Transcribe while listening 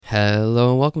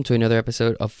Hello and welcome to another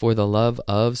episode of For the Love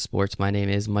of Sports. My name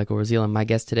is Michael Rosile and my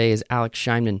guest today is Alex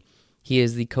Sheinman. He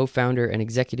is the co-founder and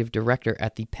executive director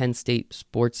at the Penn State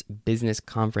Sports Business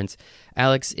Conference.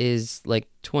 Alex is like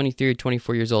 23 or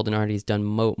 24 years old and already has done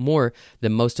more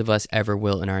than most of us ever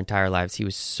will in our entire lives. He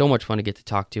was so much fun to get to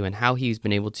talk to, and how he's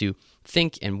been able to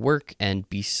think and work and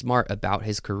be smart about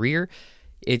his career.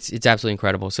 It's absolutely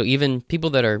incredible. So even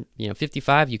people that are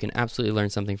 55, you can absolutely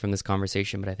learn something from this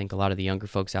conversation. But I think a lot of the younger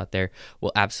folks out there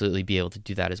will absolutely be able to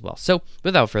do that as well. So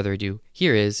without further ado,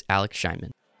 here is Alex Sheinman.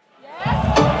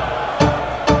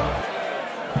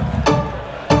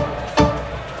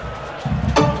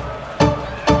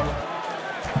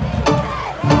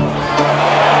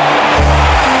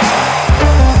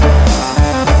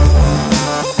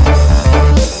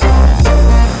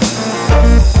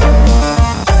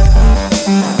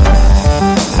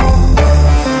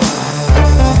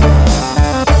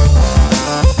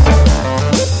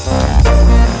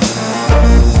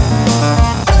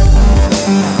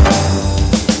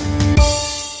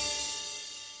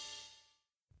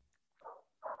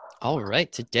 All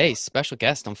right, today's special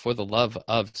guest on For the Love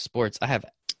of Sports, I have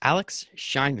Alex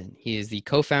Sheinman. He is the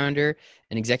co-founder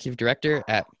and executive director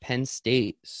at Penn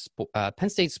State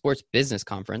Sports Business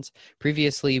Conference.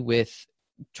 Previously with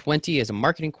 20 as a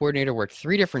marketing coordinator, worked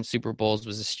 3 different Super Bowls,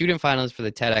 was a student finalist for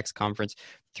the TEDx conference,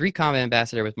 3-com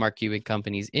ambassador with Mark Cuban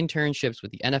companies, internships with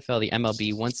the NFL, the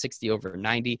MLB, 160 over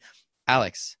 90.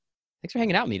 Alex, thanks for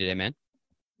hanging out with me today, man.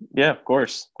 Yeah, of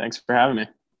course. Thanks for having me.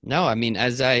 No, I mean,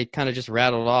 as I kind of just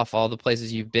rattled off all the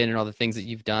places you've been and all the things that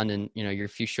you've done and, your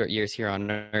few short years here on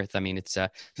Earth, I mean, it's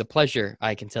the pleasure,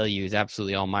 I can tell you, is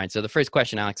absolutely all mine. So the first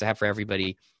question, Alex, I have for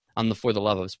everybody on the For the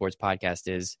Love of Sports podcast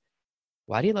is,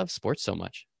 why do you love sports so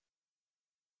much?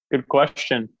 Good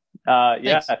question.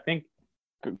 Yeah, I think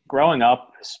growing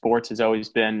up, sports has always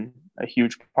been a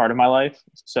huge part of my life.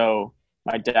 So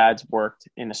my dad's worked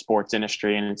in the sports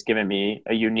industry, and it's given me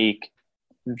a unique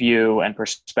view and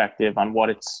perspective on what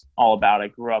it's all about. I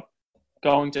grew up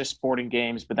going to sporting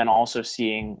games, but then also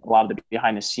seeing a lot of the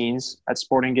behind the scenes at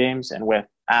sporting games and with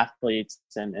athletes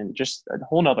and just a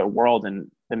whole nother world. And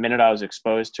the minute I was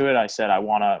exposed to it, I said, I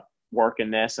want to work in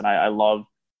this. And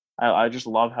I just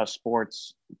love how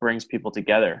sports brings people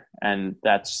together. And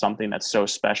that's something that's so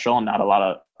special. And not a lot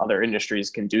of other industries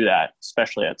can do that,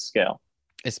 especially at scale.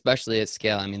 Especially at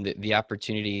scale. I mean, the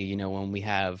opportunity, when we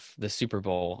have the Super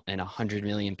Bowl and 100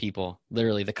 million people,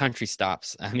 literally the country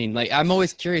stops. I mean, like, I'm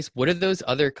always curious, what are those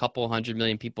other couple 100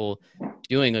 million people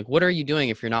doing? Like, what are you doing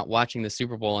if you're not watching the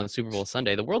Super Bowl on Super Bowl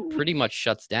Sunday? The world pretty much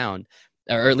shuts down,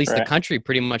 or at least the country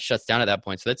pretty much shuts down at that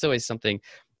point. So that's always something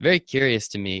very curious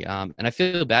to me. And I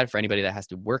feel bad for anybody that has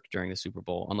to work during the Super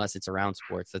Bowl, unless it's around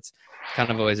sports. That's kind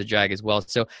of always a drag as well.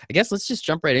 So I guess let's just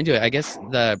jump right into it. I guess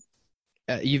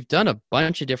you've done a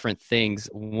bunch of different things.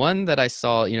 One that I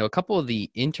saw, a couple of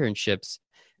the internships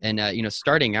and,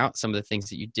 starting out some of the things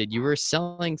that you did, you were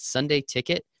selling Sunday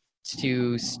Ticket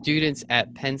to students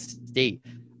at Penn State.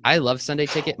 I love Sunday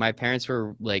Ticket. My parents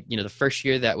were like, the first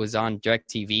year that was on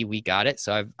DirecTV, we got it.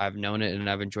 So I've known it and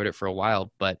I've enjoyed it for a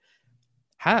while. But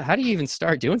how do you even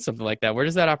start doing something like that? Where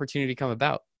does that opportunity come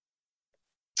about?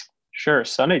 Sure.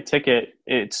 Sunday Ticket,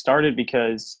 it started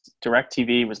because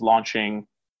DirecTV was launching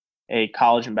a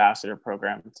college ambassador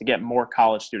program to get more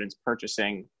college students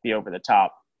purchasing the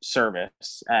over-the-top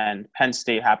service. And Penn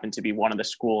State happened to be one of the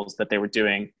schools that they were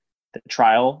doing the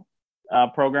trial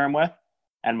program with.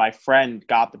 And my friend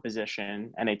got the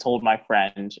position, and they told my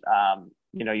friend,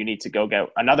 you need to go get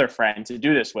another friend to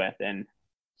do this with. And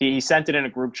he sent it in a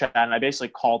group chat, and I basically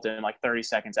called him like 30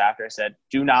 seconds after. I said,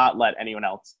 do not let anyone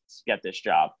else get this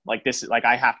job. Like, this is like,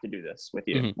 I have to do this with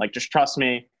you. Mm-hmm. Like, just trust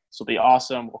me. This will be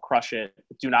awesome. We'll crush it.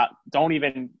 Don't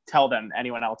even tell them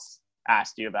anyone else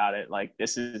asked you about it. Like,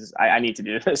 I need to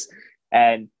do this.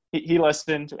 And he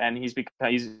listened, and he's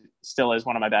still is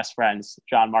one of my best friends,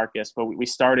 John Marcus. But we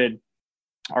started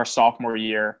our sophomore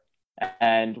year,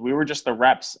 and we were just the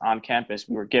reps on campus.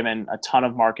 We were given a ton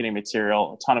of marketing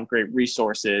material, a ton of great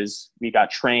resources. We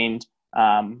got trained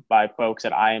by folks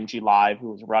at IMG Live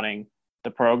who was running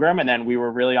the program. And then we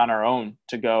were really on our own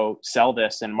to go sell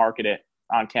this and market it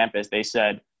on campus. They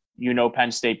said,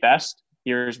 Penn State best.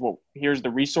 Here's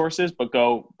the resources, but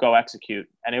go execute.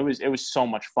 And it was so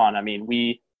much fun. I mean,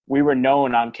 we were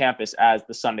known on campus as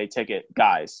the Sunday Ticket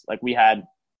guys. Like, we had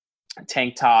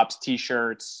tank tops,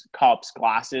 t-shirts, cups,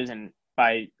 glasses, and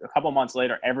by a couple months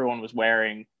later, everyone was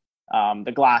wearing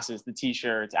the glasses, the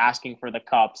t-shirts, asking for the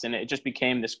cups, and it just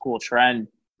became this cool trend.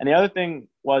 And the other thing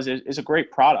was, it's a great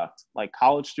product. Like,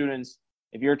 college students,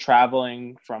 if you're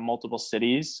traveling from multiple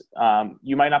cities,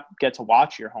 you might not get to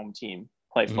watch your home team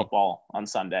play Mhm. football on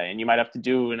Sunday, and you might have to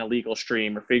do an illegal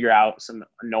stream or figure out some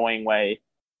annoying way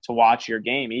to watch your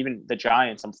game. Even the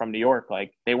Giants, I'm from New York,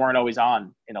 like they weren't always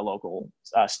on in a local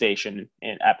station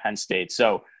at Penn State.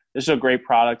 So this was a great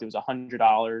product. It was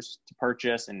 $100 to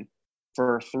purchase, and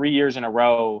for 3 years in a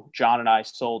row, John and I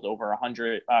sold over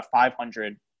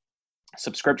 500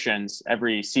 subscriptions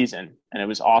every season, and it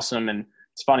was awesome. And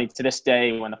it's funny to this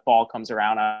day when the fall comes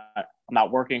around, I'm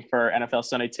not working for NFL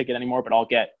Sunday Ticket anymore, but I'll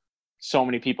get so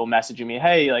many people messaging me,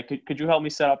 hey, like, could you help me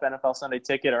set up NFL Sunday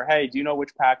Ticket? Or, hey, do you know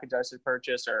which package I should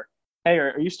purchase? Or, hey,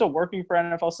 are you still working for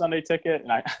NFL Sunday Ticket?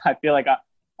 And I feel like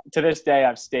to this day,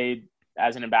 I've stayed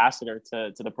as an ambassador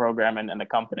to the program and the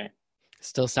company.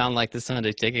 Still sound like the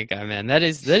Sunday ticket guy, man. That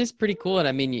is pretty cool. And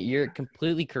I mean, you're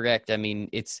completely correct. I mean,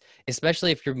 it's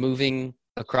especially if you're moving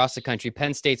across the country.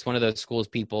 Penn State's one of those schools,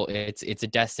 people, it's a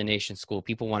destination school.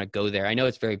 People want to go there. I know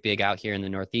it's very big out here in the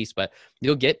Northeast, but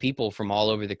you'll get people from all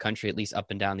over the country, at least up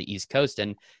and down the East Coast.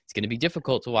 And it's going to be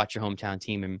difficult to watch your hometown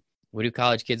team. And what do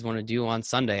college kids want to do on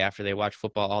Sunday after they watch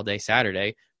football all day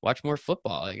Saturday? Watch more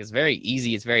football. Like, it's very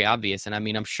easy. It's very obvious. And I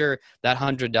mean, I'm sure that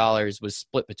 $100 was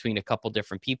split between a couple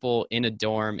different people in a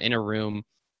dorm, in a room,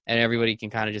 and everybody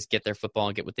can kind of just get their football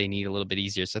and get what they need a little bit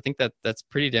easier. So I think that's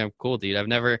pretty damn cool, dude. I've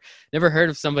never heard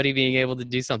of somebody being able to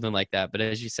do something like that. But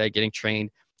as you said, getting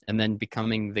trained and then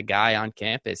becoming the guy on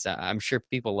campus, I'm sure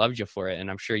people loved you for it,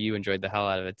 and I'm sure you enjoyed the hell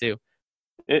out of it too.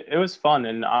 It was fun,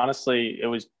 and honestly, it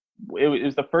was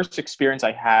the first experience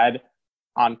I had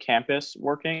on campus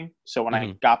working. So when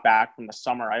I got back from the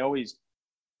summer, I always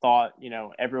thought,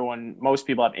 most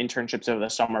people have internships over the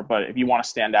summer, but if you want to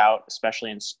stand out,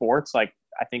 especially in sports, like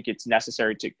I think it's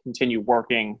necessary to continue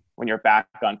working when you're back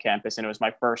on campus. And it was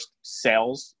my first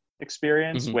sales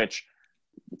experience, which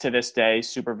to this day,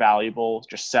 super valuable,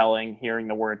 just selling, hearing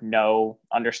the word no,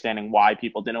 understanding why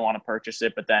people didn't want to purchase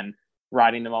it, but then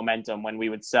riding the momentum when we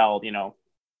would sell,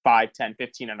 5, 10,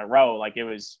 15 in a row. Like it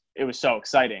was so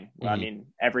exciting. I mean,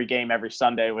 every game, every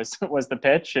Sunday was the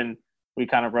pitch, and we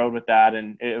kind of rode with that,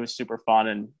 and it was super fun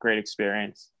and great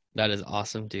experience. That is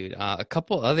awesome, dude. A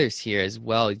couple others here as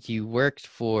well. You worked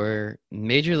for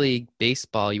Major League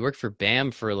Baseball. You worked for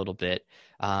BAM for a little bit.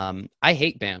 I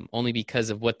hate BAM only because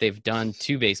of what they've done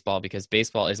to baseball, because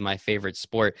baseball is my favorite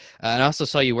sport. And I also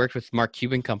saw you worked with Mark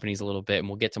Cuban companies a little bit, and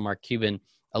we'll get to Mark Cuban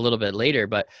a little bit later.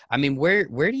 But I mean, where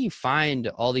do you find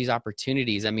all these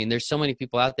opportunities? I mean, there's so many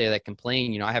people out there that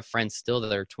complain. I have friends still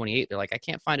that are 28. They're like, I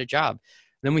can't find a job.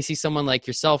 Then we see someone like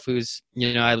yourself who's,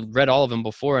 I read all of them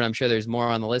before, and I'm sure there's more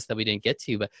on the list that we didn't get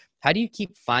to, but how do you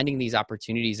keep finding these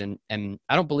opportunities? And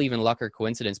I don't believe in luck or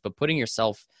coincidence, but putting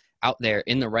yourself out there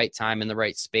in the right time, in the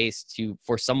right space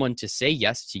for someone to say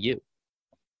yes to you.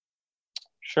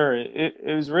 Sure. It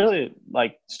was really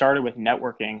like started with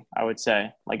networking, I would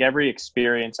say. Like every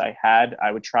experience I had,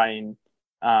 I would try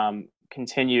and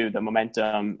continue the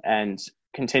momentum and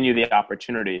continue the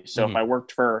opportunity. So if I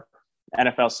worked for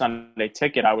NFL Sunday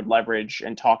Ticket, I would leverage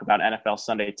and talk about NFL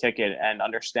Sunday Ticket and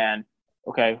understand,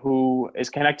 okay, who is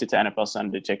connected to NFL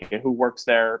Sunday Ticket, who works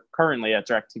there currently at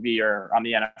DirecTV or on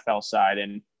the NFL side.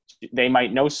 And they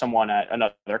might know someone at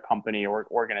another company or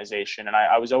organization. And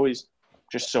I was always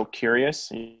just so curious.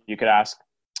 You could ask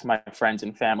my friends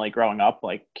and family growing up,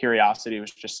 like curiosity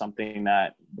was just something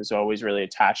that was always really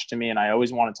attached to me. And I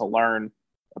always wanted to learn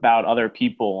about other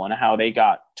people and how they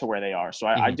got to where they are. So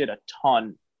I did a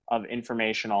ton of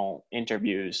informational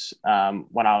interviews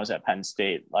when I was at Penn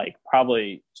State, like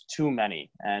probably too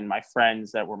many. And my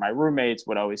friends that were my roommates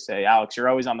would always say, Alex, you're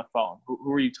always on the phone.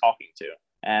 Who are you talking to?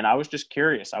 And I was just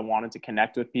curious. I wanted to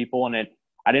connect with people, and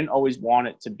I didn't always want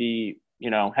it to be,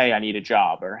 hey, I need a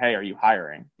job, or hey, are you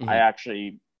hiring? I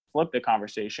actually flipped the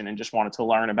conversation and just wanted to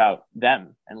learn about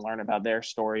them and learn about their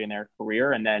story and their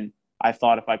career. And then I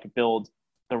thought if I could build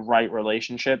the right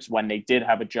relationships when they did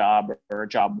have a job or a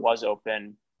job was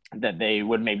open, that they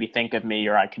would maybe think of me,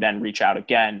 or I could then reach out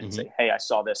again and say, hey, I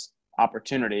saw this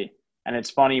opportunity. And it's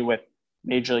funny with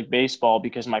Major League Baseball,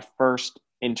 because my first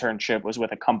internship was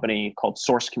with a company called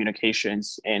Source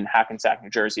Communications in Hackensack, New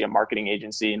Jersey, a marketing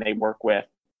agency. And they work with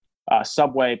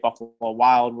Subway, Buffalo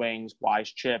Wild Wings,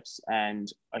 Wise Chips, and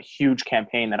a huge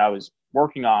campaign that I was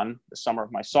working on the summer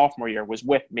of my sophomore year was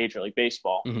with Major League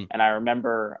Baseball. And I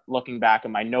remember looking back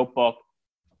in my notebook,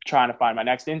 trying to find my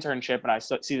next internship, and I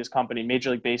see this company,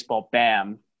 Major League Baseball,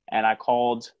 BAM. And I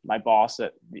called my boss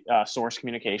at Source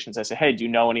Communications. I said, hey, do you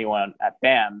know anyone at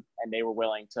BAM? And they were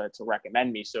willing to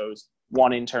recommend me. So it was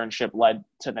one internship led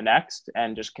to the next,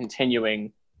 and just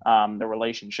continuing the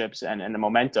relationships and the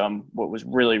momentum, what was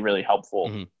really, really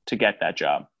helpful to get that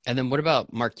job. And then what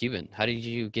about Mark Cuban? How did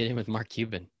you get in with Mark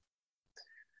Cuban?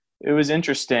 It was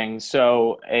interesting.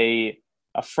 So a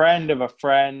a friend of a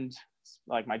friend,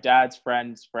 like my dad's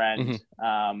friend's friend,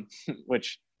 Hmm.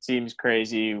 which seems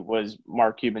crazy, was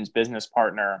Mark Cuban's business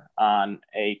partner on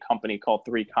a company called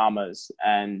Three Commas.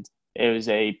 And it was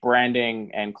a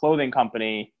branding and clothing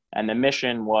company. And the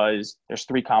mission was there's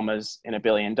three commas in $1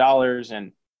 billion.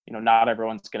 And, not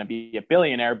everyone's going to be a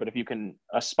billionaire, but if you can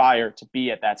aspire to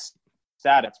be at that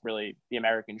status, really the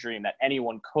American dream that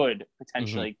anyone could Hmm.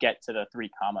 potentially get to the three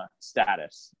comma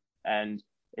status. And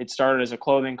it started as a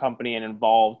clothing company and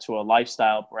evolved to a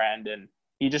lifestyle brand. And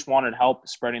he just wanted help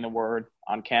spreading the word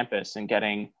on campus and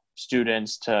getting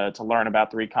students to learn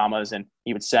about three commas. And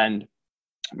he would send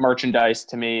merchandise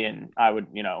to me, and I would,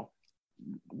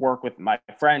 work with my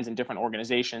friends in different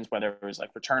organizations, whether it was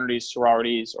like fraternities,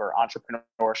 sororities, or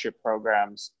entrepreneurship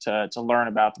programs to learn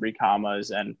about three commas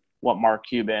and what Mark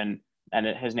Cuban and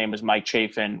his name was Mike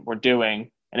Chafin were doing.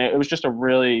 And it was just a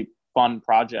really fun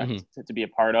project Hmm. to be a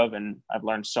part of. And I've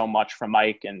learned so much from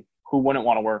Mike, and who wouldn't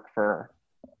want to work for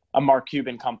a Mark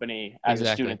Cuban company as a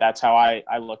Exactly. student? That's how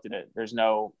I looked at it. There's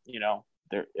no,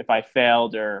 there, if I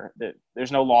failed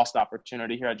there's no lost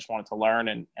opportunity here. I just wanted to learn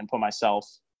and put myself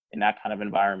in that kind of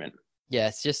environment. Yeah,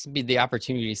 it's just be the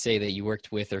opportunity to say that you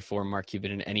worked with or for Mark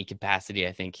Cuban in any capacity.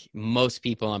 I think most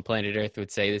people on planet Earth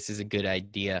would say this is a good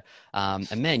idea.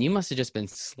 And man, you must have just been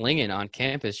slinging on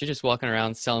campus. You're just walking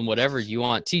around selling whatever you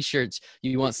want: t-shirts,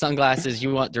 you want sunglasses,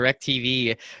 you want direct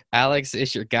TV. Alex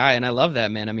is your guy. And I love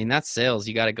that, man. I mean, that's sales.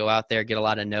 You got to go out there, get a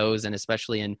lot of no's. And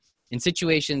especially in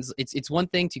situations, it's one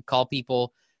thing to call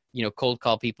people, cold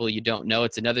call people you don't know.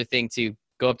 It's another thing to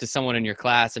go up to someone in your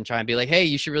class and try and be like, hey,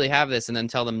 you should really have this, and then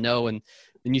tell them no. And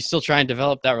then you still try and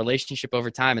develop that relationship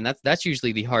over time. And that's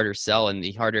usually the harder sell and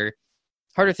the harder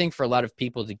thing for a lot of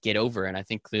people to get over. And I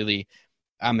think clearly,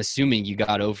 I'm assuming you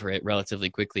got over it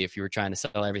relatively quickly if you were trying to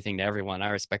sell everything to everyone. I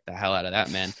respect the hell out of that,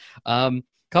 man.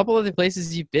 Couple of the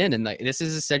places you've been, and like this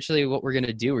is essentially what we're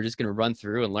gonna do. We're just gonna run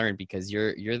through and learn because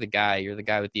you're the guy. You're the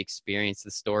guy with the experience, the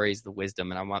stories, the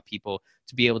wisdom, and I want people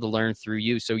to be able to learn through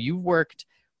you. So you worked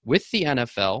with the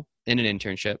NFL in an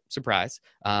internship. Surprise.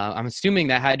 I'm assuming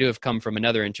that had to have come from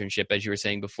another internship, as you were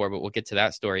saying before, but we'll get to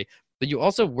that story. But you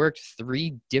also worked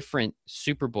 3 different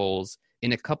Super Bowls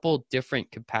in a couple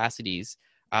different capacities.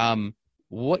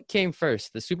 What came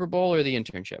first, the Super Bowl or the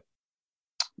internship?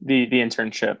 The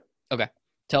internship. Okay.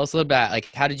 Tell us a little bit, like,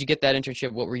 how did you get that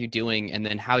internship? What were you doing? And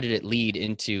then how did it lead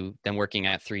into them working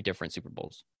at 3 different Super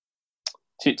Bowls?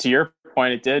 To your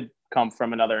point, it did come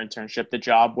from another internship. The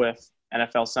job with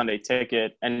NFL Sunday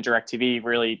Ticket and DirecTV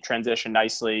really transitioned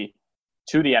nicely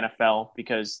to the NFL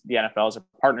because the NFL is a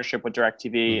partnership with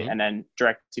DirecTV, Mm-hmm. and then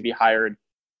DirecTV hired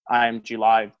IMG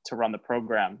Live to run the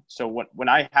program. So when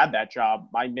I had that job,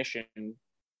 my mission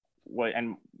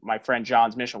and my friend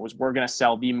John's mission was we're going to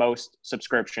sell the most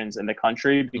subscriptions in the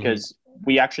country Mm-hmm. because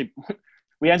we actually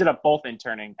we ended up both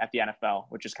interning at the NFL,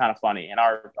 which is kind of funny. And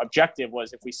our objective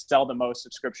was if we sell the most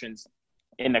subscriptions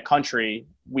in the country,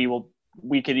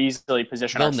 we could easily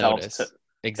position They'll ourselves to notice. that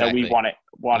we Exactly. want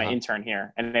to Uh-huh. intern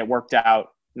here, and it worked out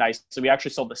nice. So we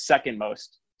actually sold the second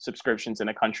most subscriptions in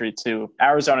the country to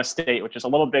Arizona State, which is a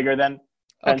little bigger than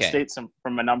Penn Okay. State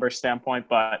from a number standpoint,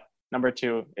 but number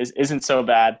two isn't so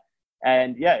bad.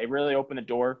 And yeah, it really opened the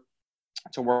door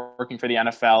to working for the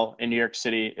NFL in New York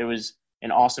City. It was an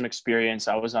awesome experience.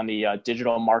 I was on the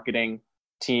digital marketing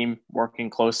team working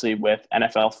closely with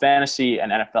NFL fantasy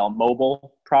and NFL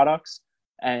mobile products.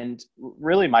 And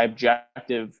really, my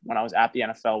objective when I was at the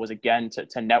NFL was again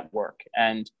to network.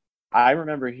 And I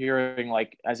remember hearing,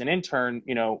 like, as an intern,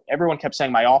 everyone kept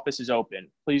saying, my office is open.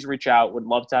 Please reach out. Would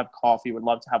love to have coffee, would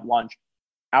love to have lunch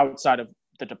outside of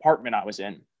the department I was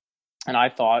in. And I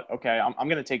thought, okay, I'm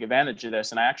going to take advantage of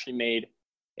this. And I actually made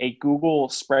a Google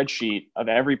spreadsheet of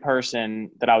every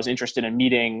person that I was interested in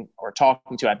meeting or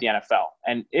talking to at the NFL.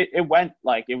 And it went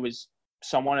like it was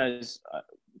someone as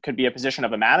could be a position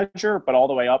of a manager, but all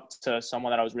the way up to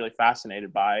someone that I was really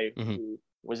fascinated by Mm-hmm. who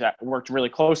worked really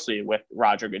closely with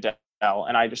Roger Goodell.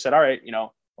 And I just said, all right,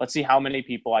 let's see how many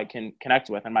people I can connect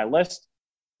with. And my list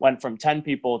went from 10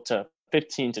 people to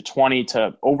 15 to 20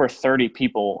 to over 30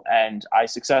 people. And I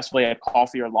successfully had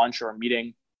coffee or lunch or a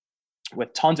meeting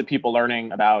with tons of people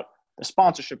learning about the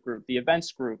sponsorship group, the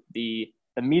events group, the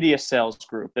media sales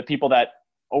group, the people that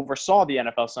oversaw the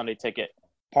NFL Sunday Ticket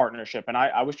partnership. And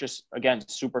I was just, again,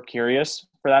 super curious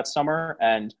for that summer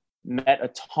and met a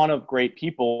ton of great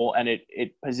people. And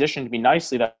it positioned me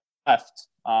nicely that I left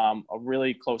a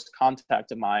really close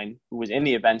contact of mine who was in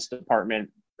the events department,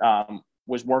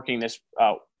 was working this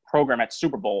program at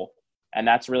Super Bowl. And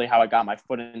that's really how I got my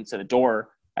foot into the door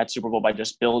at Super Bowl, by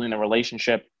just building a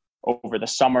relationship over the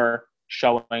summer,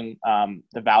 showing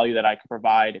the value that I could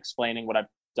provide, explaining what I've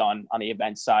done on the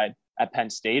event side at Penn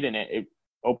State, and it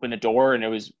opened the door, and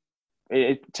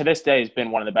it to this day has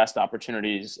been one of the best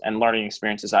opportunities and learning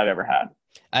experiences I've ever had.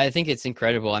 I think it's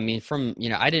incredible. I mean,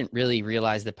 I didn't really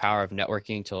realize the power of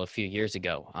networking until a few years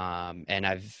ago. And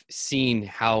I've seen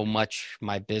how much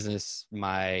my business,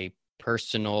 my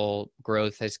personal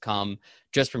growth has come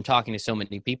just from talking to so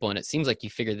many people. And it seems like you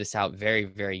figured this out very,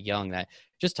 very young, that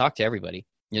just talk to everybody.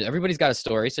 Everybody's got a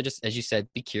story. So just, as you said,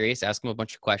 be curious, ask them a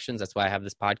bunch of questions. That's why I have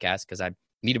this podcast, because I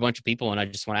meet a bunch of people and I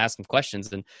just want to ask them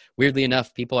questions. And weirdly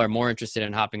enough, people are more interested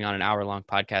in hopping on an hour-long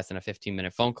podcast than a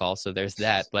 15-minute phone call. So there's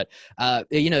that. But,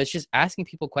 it's just asking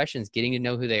people questions, getting to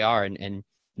know who they are, and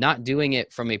not doing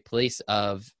it from a place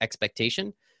of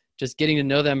expectation, just getting to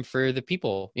know them for the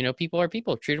people. People are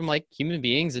people. Treat them like human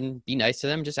beings and be nice to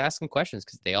them. Just ask them questions,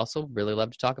 because they also really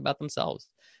love to talk about themselves.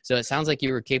 So it sounds like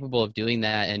you were capable of doing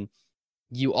that. And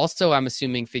you also, I'm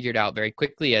assuming, figured out very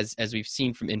quickly, as we've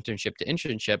seen from internship to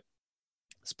internship,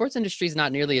 sports industry is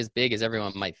not nearly as big as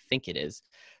everyone might think it is.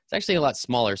 It's actually a lot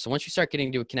smaller. So once you start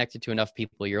getting connected to enough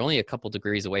people, you're only a couple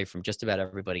degrees away from just about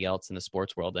everybody else in the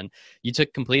sports world. And you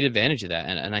took complete advantage of that.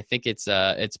 And I think it's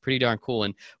pretty darn cool.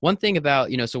 And one thing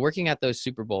about, so working at those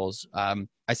Super Bowls,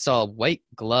 I saw a white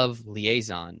glove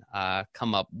liaison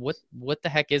come up. What the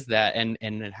heck is that?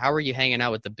 And how are you hanging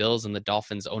out with the Bills and the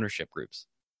Dolphins ownership groups?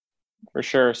 For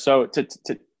sure. So to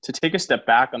take a step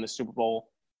back on the Super Bowl,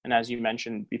 and as you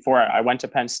mentioned before, I went to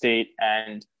Penn State,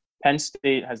 and Penn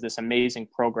State has this amazing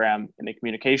program in the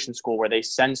communication school where they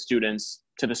send students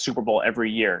to the Super Bowl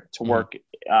every year to work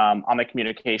on the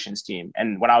communications team.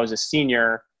 And when I was a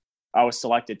senior, I was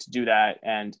selected to do that,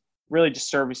 and really just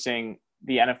servicing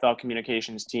the NFL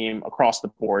communications team across the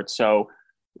board. So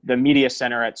the media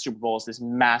center at Super Bowl is this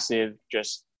massive,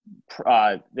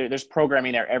 there's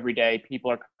programming there every day. People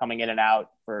are coming in and out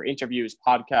for interviews,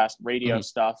 podcasts, radio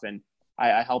stuff. And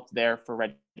I helped there for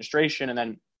registration, and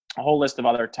then a whole list of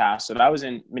other tasks. So that was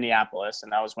in Minneapolis,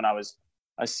 and that was when I was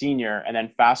a senior. And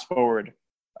then fast forward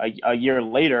a year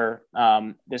later,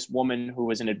 this woman who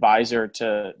was an advisor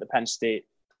to the Penn State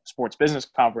Sports Business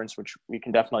Conference, which we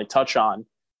can definitely touch on,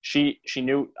 she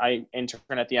knew I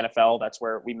interned at the NFL. That's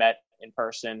where we met in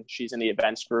person. She's in the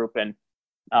events group, and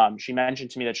she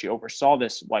mentioned to me that she oversaw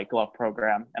this white glove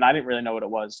program, and I didn't really know what it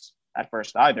was at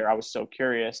first either. I was so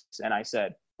curious, and I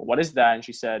said, well, what is that? And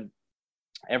she said,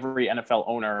 every NFL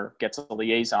owner gets a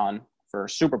liaison for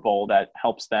Super Bowl that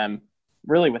helps them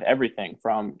really with everything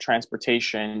from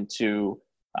transportation to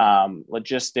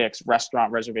logistics,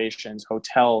 restaurant reservations,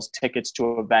 hotels, tickets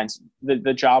to events.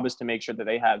 The job is to make sure that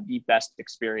they have the best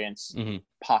experience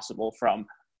possible, from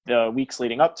the weeks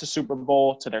leading up to Super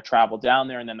Bowl to their travel down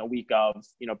there, and then the week of,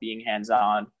 being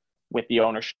hands-on with the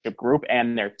ownership group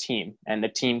and their team. And the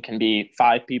team can be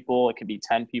 5 people, it can be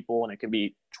 10 people, and it can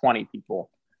be 20 people.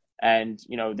 And,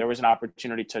 there was an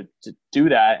opportunity to do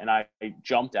that, and I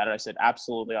jumped at it. I said,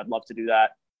 absolutely, I'd love to do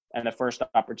that. And the first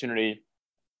opportunity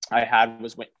I had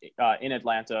was in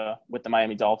Atlanta with the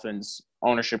Miami Dolphins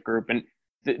ownership group. And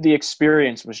the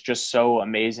experience was just so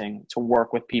amazing to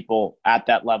work with people at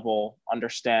that level,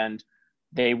 understand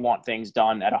they want things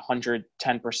done at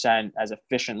 110% as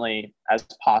efficiently as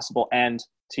possible. And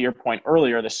to your point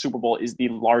earlier, the Super Bowl is the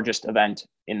largest event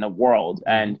in the world.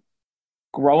 And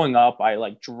growing up,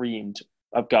 I dreamed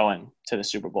of going to the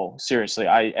Super Bowl. Seriously,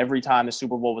 every time the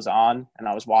Super Bowl was on and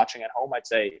I was watching at home, I'd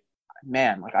say,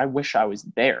 man, I wish I was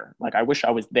there. I wish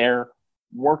I was there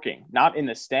working, not in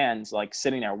the stands,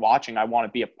 sitting there watching. I want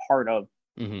to be a part of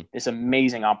this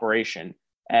amazing operation.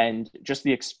 And just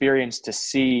the experience to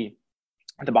see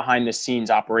the behind the scenes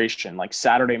operation.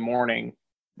 Saturday morning,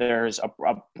 there's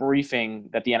a briefing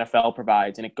that the NFL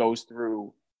provides, and it goes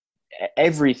through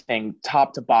everything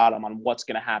top to bottom on what's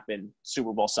going to happen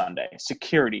Super Bowl Sunday: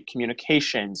 security,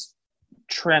 communications,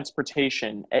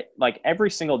 transportation,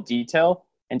 every single detail.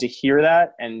 And to hear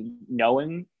that, and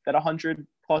knowing that 100+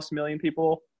 million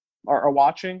people are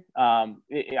watching,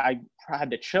 I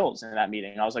had the chills in that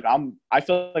meeting. I was like, I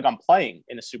feel like I'm playing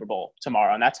in the Super Bowl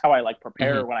tomorrow. And that's how I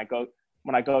prepare when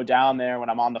I go down there, when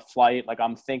I'm on the flight.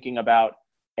 I'm thinking about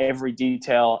every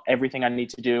detail, everything I need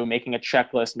to do, making a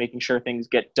checklist, making sure things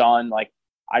get done.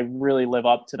 I really live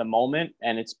up to the moment,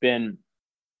 and it's been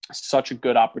such a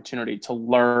good opportunity to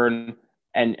learn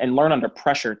and learn under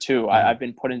pressure too. I've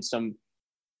been put in some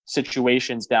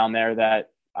situations down there that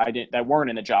weren't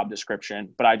in the job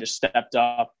description, but I just stepped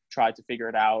up, tried to figure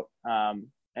it out,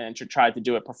 and tried to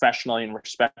do it professionally and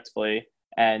respectfully.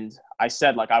 And I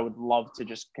said, I would love to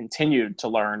just continue to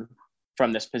learn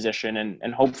from this position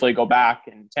and hopefully go back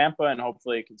in Tampa and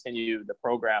hopefully continue the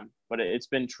program. But it's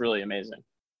been truly amazing.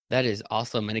 That is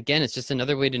awesome. And again, it's just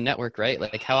another way to network, right?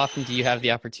 Like, how often do you have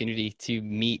the opportunity to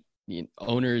meet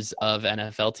owners of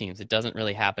NFL teams? It doesn't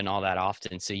really happen all that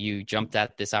often. So you jumped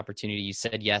at this opportunity. You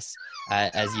said yes,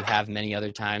 as you have many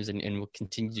other times and will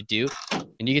continue to do.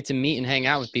 And you get to meet and hang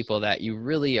out with people that you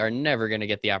really are never going to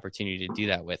get the opportunity to do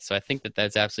that with. So I think that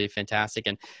that's absolutely fantastic.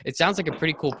 And it sounds like a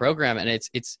pretty cool program. And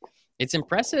it's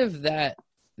impressive that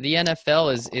the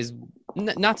NFL is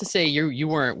not to say you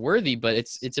weren't worthy, but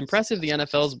it's impressive the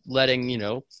NFL's letting,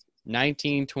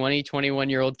 19, 20,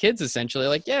 21-year-old kids essentially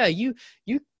like, yeah, you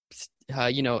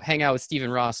hang out with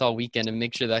Stephen Ross all weekend and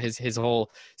make sure that his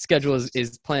whole schedule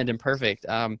is planned and perfect.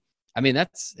 I mean,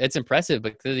 it's impressive,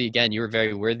 but clearly, again, you were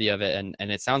very worthy of it.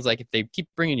 And it sounds like if they keep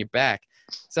bringing you back,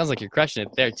 it sounds like you're crushing it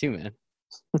there too, man.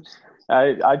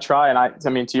 I try. And I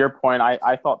mean, to your point,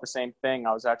 I thought the same thing.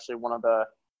 I was actually one of the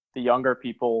younger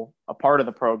people, a part of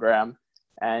the program.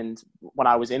 And when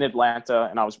I was in Atlanta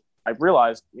and I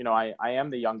realized, I am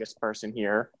the youngest person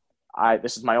here.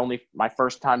 This is my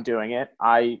first time doing it.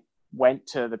 I went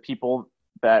to the people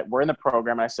that were in the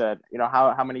program. And I said,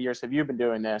 how many years have you been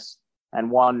doing this?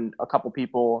 And a couple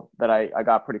people that I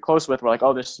got pretty close with were like,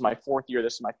 oh, this is my fourth year.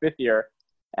 This is my fifth year.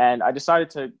 And I decided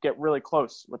to get really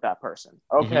close with that person.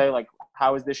 Okay. Mm-hmm. Like,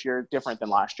 how is this year different than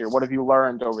last year? What have you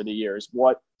learned over the years?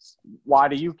 Why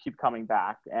do you keep coming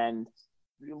back? And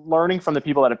learning from the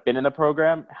people that have been in the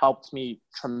program helped me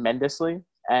tremendously.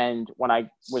 And when I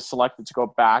was selected to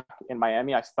go back in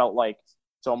Miami, I felt like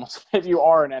it's almost, if you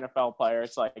are an NFL player,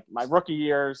 it's like my rookie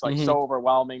year is like Mm-hmm. so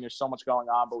overwhelming. There's so much going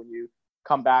on. But when you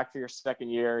come back for your second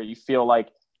year, you feel like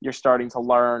you're starting to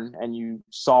learn and you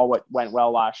saw what went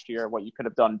well last year, what you could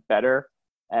have done better.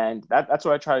 And that's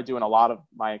what I try to do in a lot of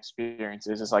my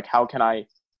experiences is like, how can I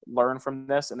learn from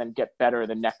this and then get better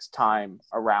the next time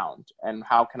around? And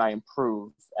how can I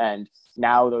improve? And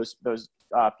now those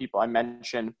people I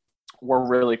mentioned were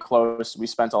really close. We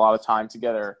spent a lot of time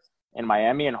together in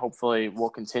Miami, and hopefully we'll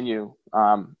continue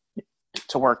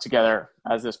to work together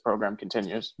as this program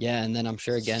continues. Yeah, and then I'm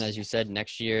sure again, as you said,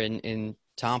 next year in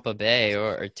Tampa Bay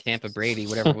or Tampa Brady,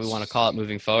 whatever we want to call it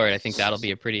moving forward, I think that'll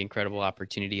be a pretty incredible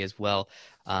opportunity as well.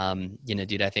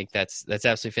 Dude, I think that's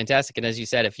absolutely fantastic. And as you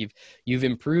said, if you've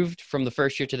improved from the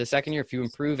first year to the second year, if you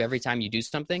improve every time you do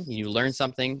something, you learn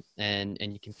something, and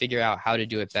you can figure out how to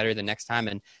do it better the next time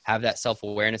and have that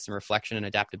self-awareness and reflection and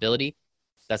adaptability.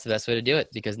 That's the best way to do it,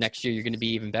 because next year you're going to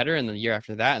be even better, and the year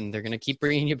after that, and they're going to keep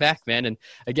bringing you back, man. And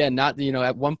again, not,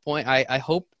 at one point, I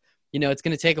hope, it's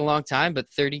going to take a long time, but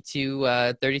 32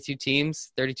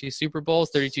 teams, 32 Super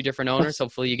Bowls, 32 different owners.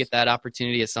 Hopefully you get that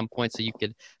opportunity at some point so you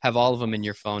could have all of them in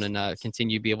your phone and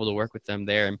continue to be able to work with them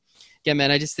there. And again,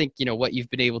 man, I just think, what you've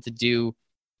been able to do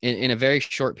in a very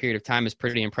short period of time is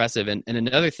pretty impressive. And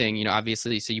another thing,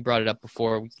 obviously, so you brought it up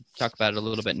before, we can talk about it a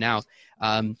little bit now.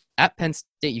 At Penn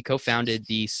State, you co-founded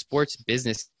the Sports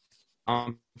Business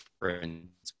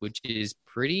Conference, which is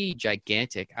pretty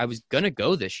gigantic. I was going to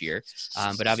go this year,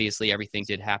 but obviously everything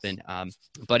did happen. A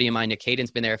buddy of mine, Nick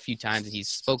Hayden's been there a few times, and he's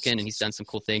spoken and he's done some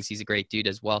cool things. He's a great dude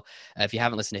as well. If you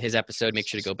haven't listened to his episode, make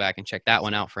sure to go back and check that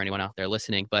one out for anyone out there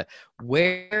listening. But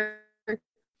where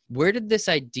did this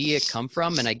idea come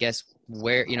from? And I guess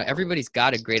where, everybody's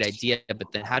got a great idea,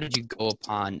 but then how did you go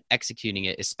upon executing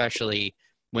it, especially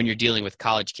when you're dealing with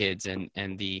college kids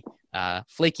and the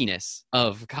flakiness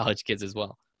of college kids as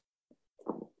well?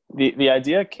 The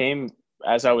idea came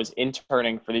as I was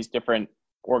interning for these different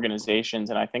organizations.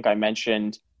 And I think I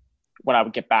mentioned when I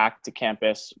would get back to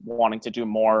campus, wanting to do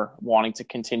more, wanting to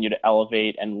continue to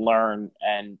elevate and learn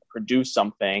and produce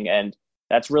something. And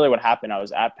that's really what happened. I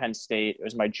was at Penn State. It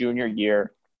was my junior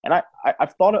year. And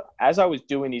I've thought as I was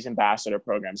doing these ambassador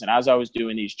programs and as I was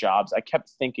doing these jobs, I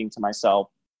kept thinking to myself,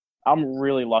 I'm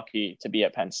really lucky to be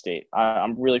at Penn State.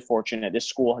 I'm really fortunate. This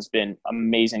school has been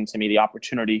amazing to me. The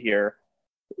opportunity here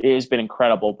has been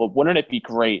incredible. But wouldn't it be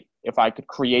great if I could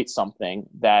create something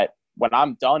that when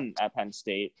I'm done at Penn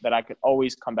State, that I could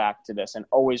always come back to this and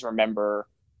always remember,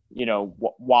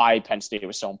 why Penn State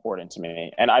was so important to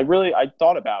me. And I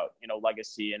thought about,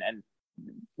 legacy and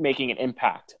making an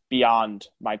impact beyond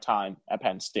my time at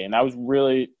Penn State. And that was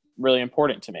really, really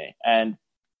important to me. And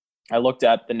I looked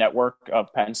at the network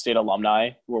of Penn State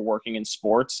alumni who are working in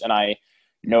sports, and I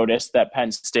noticed that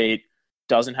Penn State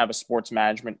doesn't have a sports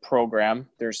management program.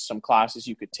 There's some classes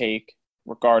you could take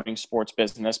regarding sports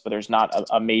business, but there's not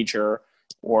a major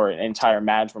or an entire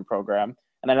management program.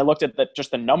 And then I looked at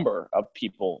just the number of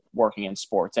people working in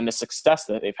sports and the success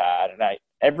that they've had.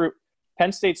 And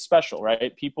Penn State's special,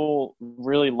 right? People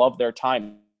really love their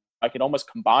time. I could almost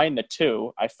combine the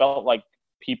two. I felt like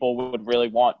people would really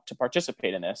want to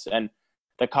participate in this. And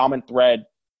the common thread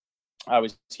I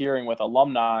was hearing with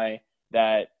alumni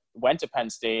that went to Penn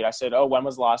State, I said, "Oh, when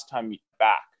was the last time you were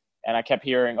back?" And I kept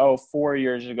hearing, "Oh, 4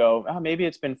 years ago." "Oh, maybe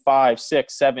it's been 5,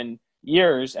 6, 7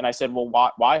 years." And I said, "Well,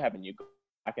 why haven't you gone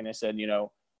back?" And they said,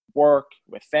 work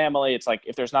with family. It's like,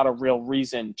 if there's not a real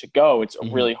reason to go, it's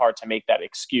Mm-hmm. really hard to make that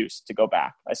excuse to go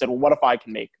back. I said, "Well, what if I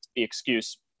can make the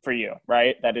excuse for you,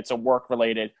 right? That it's a work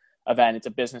related event. It's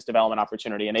a business development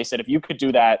opportunity." And they said, "If you could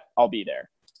do that, I'll be there."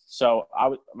 So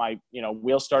my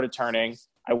wheels started turning.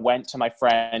 I went to my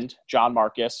friend, John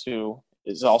Marcus, who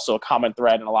is also a common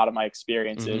thread in a lot of my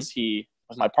experiences. Mm-hmm. He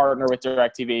was my partner with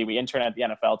DirecTV. We interned at the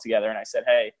NFL together. And I said,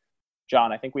 "Hey,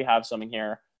 John, I think we have something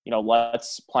here.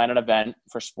 Let's plan an event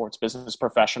for sports business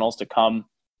professionals to come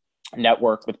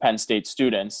network with Penn State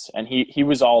students." And he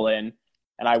was all in.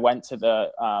 And I went to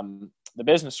the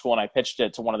business school and I pitched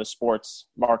it to one of the sports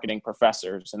marketing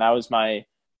professors. And that was my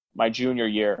junior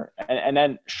year. And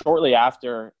then shortly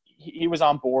after, he was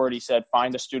on board. He said,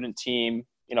 "Find a student team,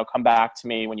 come back to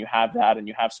me when you have that and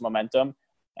you have some momentum."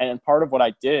 And part of what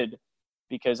I did,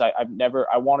 because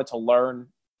I wanted to learn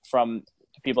from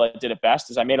the people that did it best,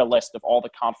 is I made a list of all the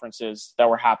conferences that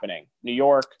were happening. New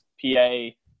York,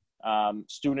 PA,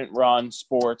 student run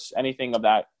sports, anything of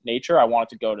that nature, I wanted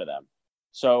to go to them.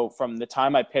 So from the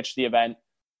time I pitched the event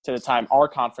to the time our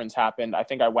conference happened, I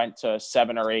think I went to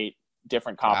 7 or 8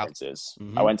 different conferences. Wow.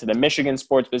 Mm-hmm. I went to the Michigan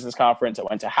Sports Business Conference. I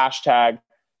went to Hashtag.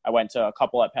 I went to a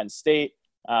couple at Penn State.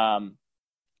 I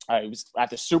was at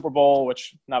the Super Bowl,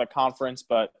 which not a conference,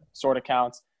 but sort of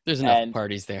counts. There's enough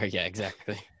parties there. Yeah,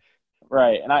 exactly.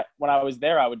 Right. And when I was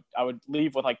there, I would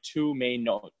leave with like 2 main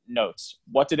notes.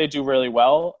 What did they do really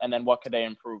well? And then what could they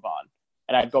improve on?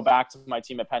 And I'd go back to my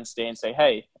team at Penn State and say,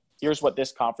 "Hey, here's what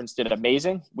this conference did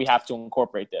amazing. We have to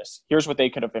incorporate this. Here's what they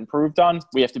could have improved on.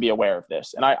 We have to be aware of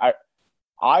this." And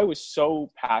I was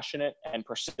so passionate and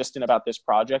persistent about this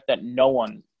project that no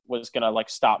one was going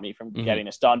to stop me from getting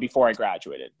this done before I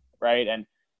graduated. Right. And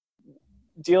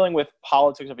dealing with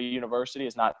politics of a university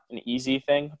is not an easy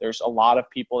thing. There's a lot of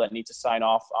people that need to sign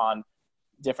off on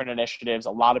different initiatives,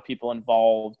 a lot of people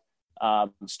involved.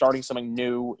 Starting something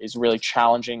new is really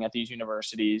challenging at these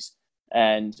universities.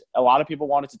 And a lot of people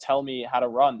wanted to tell me how to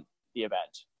run the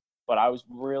event. But I was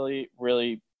really,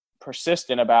 really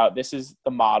persistent about, this is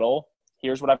the model.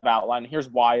 Here's what I've outlined. Here's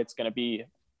why it's going to be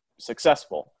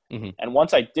successful. Mm-hmm. And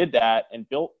once I did that and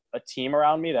built a team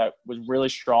around me that was really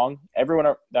strong,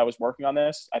 everyone that was working on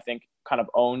this, I think, kind of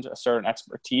owned a certain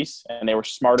expertise, and they were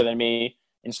smarter than me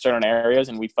in certain areas.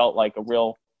 And we felt like a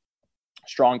real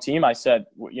strong team. I said,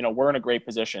 we're in a great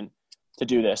position to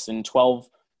do this. And 12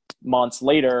 months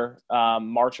later,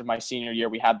 March of my senior year,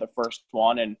 we had the first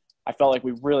one. And I felt like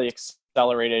we really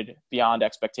accelerated beyond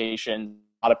expectation.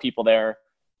 A lot of people there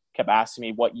kept asking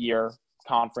me, "What year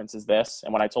conference is this?"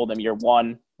 And when I told them year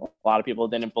 1, a lot of people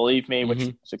didn't believe me, which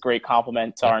is a great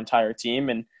compliment to our entire team.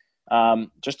 And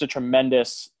just a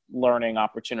tremendous learning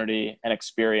opportunity and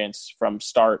experience from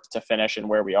start to finish and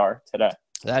where we are today.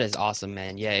 That is awesome,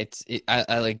 man. Yeah,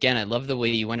 I love the way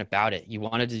you went about it.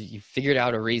 You figured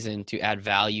out a reason to add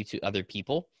value to other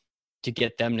people, to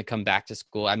get them to come back to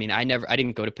school. I mean, I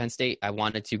didn't go to Penn State. I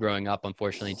wanted to growing up.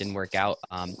 Unfortunately, it didn't work out.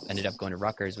 Ended up going to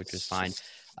Rutgers, which was fine.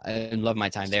 I love my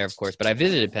time there, of course, but I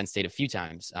visited Penn State a few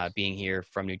times, being here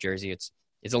from New Jersey.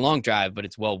 It's a long drive, but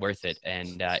it's well worth it.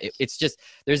 And it's just,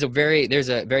 there's a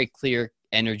very clear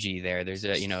energy there. There's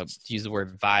a, to use the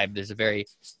word vibe, there's a very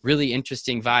really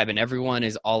interesting vibe, and everyone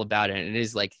is all about it. And it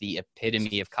is like the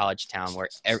epitome of college town, where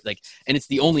and it's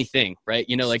the only thing, right?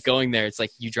 Going there, it's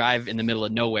like you drive in the middle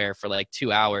of nowhere for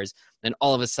 2 hours. Then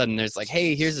all of a sudden there's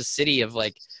hey, here's a city of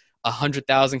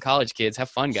 100,000 college kids. Have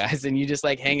fun, guys. And you just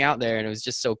hang out there. And it was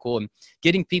just so cool. And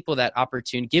giving people the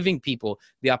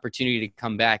opportunity to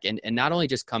come back, and not only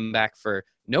just come back for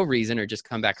no reason or just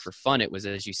come back for fun. It was,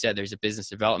 as you said, there's a business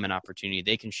development opportunity.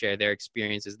 They can share their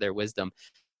experiences, their wisdom.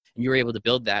 And you were able to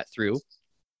build that through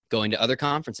going to other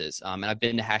conferences. And I've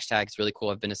been to Hashtag. It's really cool.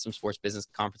 I've been to some sports business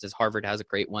conferences. Harvard has a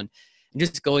great one. And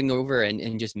just going over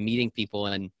and just meeting people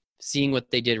and seeing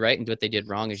what they did right and what they did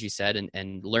wrong, as you said,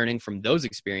 and learning from those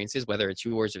experiences, whether it's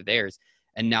yours or theirs.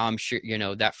 And now I'm sure,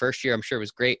 that first year, I'm sure it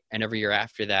was great. And every year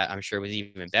after that, I'm sure it was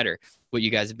even better what you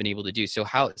guys have been able to do. So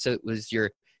it was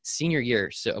your senior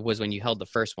year. So it was when you held the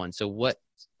first one. So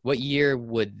what year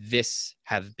would this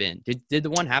have been? Did the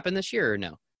one happen this year or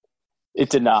no? It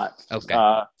did not.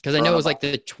 Okay. Because I know it was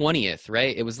the 20th,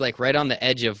 right? It was right on the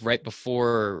edge of right before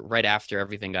or right after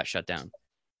everything got shut down.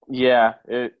 Yeah.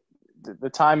 The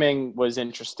timing was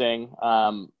interesting.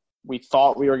 We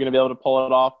thought we were going to be able to pull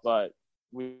it off, but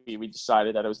we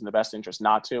decided that it was in the best interest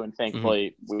not to, and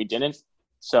thankfully we didn't.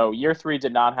 So year 3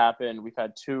 did not happen. We've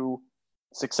had 2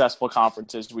 successful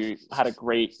conferences. We had a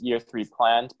great year 3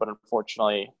 planned, but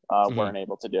unfortunately Mhm. weren't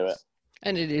able to do it.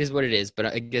 And it is what it is. But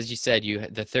as you said,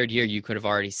 the third year you could have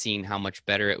already seen how much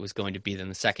better it was going to be than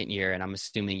the second year, and I'm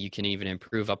assuming you can even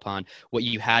improve upon what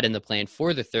you had in the plan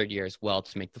for the third year as well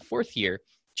to make the fourth year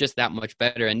just that much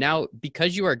better. And now,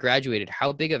 because you are graduated,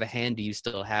 how big of a hand do you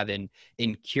still have in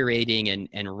curating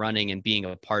and running and being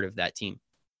a part of that team?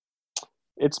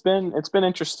 It's been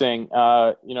interesting.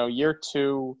 Year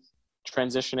 2,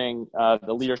 transitioning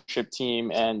the leadership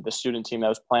team and the student team that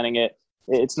was planning it.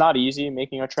 It's not easy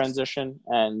making a transition,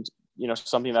 and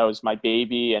something that was my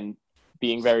baby, and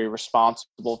being very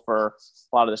responsible for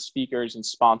a lot of the speakers and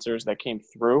sponsors that came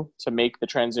through to make the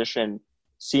transition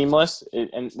seamless.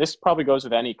 And this probably goes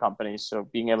with any company. So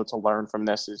being able to learn from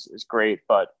this is great,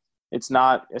 but it's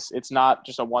not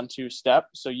just a 1-2 step.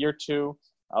 So year 2,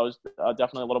 I was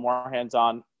definitely a little more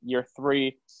hands-on. Year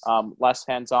 3, less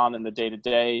hands-on in the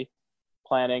day-to-day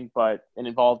planning, but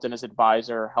involved in as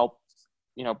advisor, help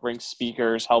bring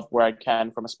speakers, help where I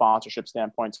can from a sponsorship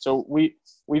standpoint. So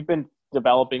we've been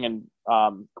developing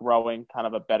and growing kind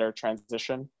of a better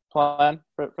transition plan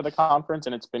for the conference,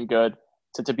 and it's been good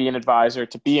to be an advisor,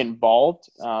 to be involved,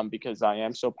 because I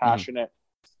am so Mhm. passionate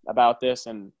about this,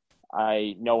 and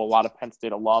I know a lot of Penn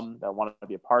State alum that want to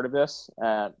be a part of this,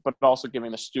 but also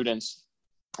giving the students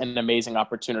an amazing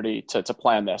opportunity to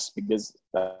plan this, because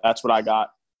that's what I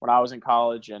got when I was in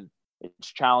college, and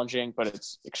it's challenging, but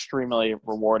it's extremely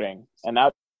rewarding. And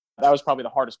that was probably the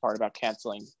hardest part about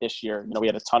canceling this year. We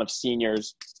had a ton of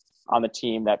seniors on the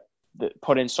team that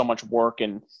put in so much work,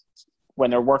 and when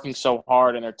they're working so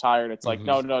hard and they're tired, it's like,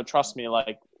 Mhm. no, trust me,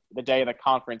 like the day of the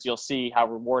conference, you'll see how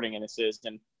rewarding this is.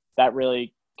 And that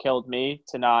really killed me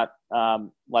to not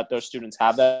let those students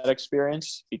have that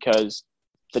experience, because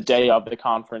the day of the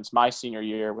conference, my senior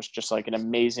year, was just like an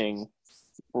amazing,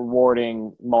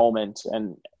 rewarding moment.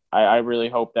 And I really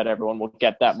hope that everyone will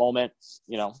get that moment,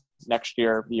 next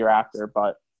year, the year after.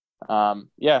 But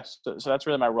so that's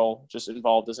really my role, just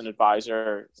involved as an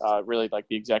advisor, really like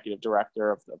the executive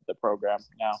director of the program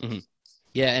now. Mhm.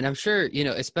 Yeah, and I'm sure,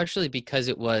 especially because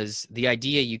it was the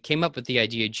idea, you came up with the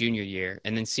idea junior year,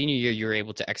 and then senior year, you were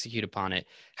able to execute upon it.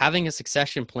 Having a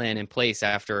succession plan in place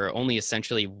after only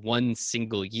essentially one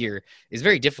single year is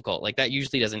very difficult. Like that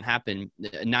usually doesn't happen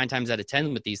 9 times out of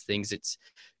 10 with these things. It's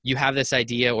you have this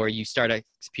idea or you start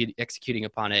executing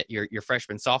upon it your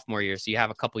freshman, sophomore year. So you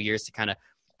have a couple years to kind of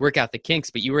work out the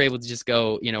kinks, but you were able to just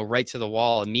go, right to the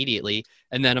wall immediately.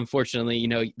 And then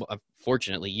unfortunately,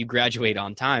 fortunately, you graduate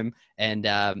on time, and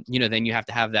then you have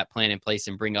to have that plan in place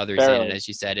and bring others in. And Barely. as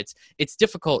you said, it's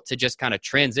difficult to just kind of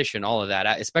transition all of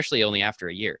that, especially only after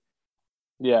a year.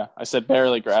 Yeah, I said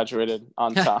barely graduated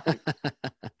on time.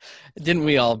 Didn't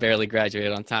we all barely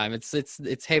graduate on time?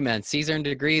 It's hey man, Caesar and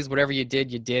degrees, whatever you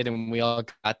did, and we all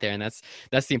got there, and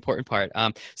that's the important part.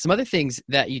 Some other things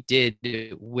that you did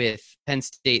with Penn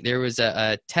State, there was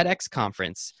a TEDx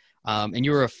conference, and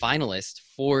you were a finalist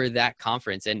for that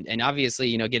conference, and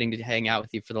obviously, getting to hang out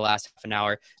with you for the last half an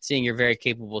hour, seeing your very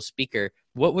capable speaker.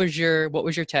 What was your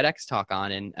TEDx talk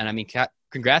on? And I mean,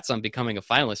 congrats on becoming a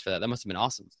finalist for that. That must have been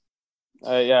awesome.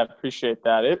 Yeah, appreciate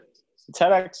that. The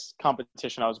TEDx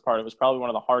competition I was a part of was probably one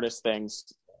of the hardest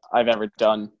things I've ever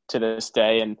done to this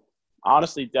day, and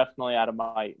honestly, definitely out of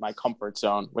my comfort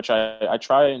zone, which I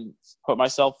try and put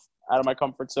myself out of my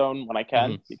comfort zone when I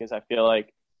can, Hmm. because I feel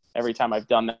like every time I've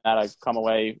done that, I've come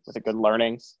away with a good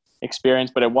learning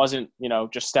experience. But it wasn't,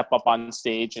 just step up on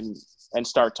stage and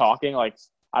start talking. Like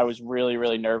I was really,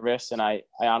 really nervous, and I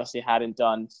honestly hadn't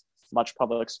done much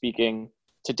public speaking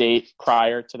to date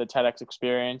prior to the TEDx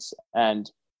experience.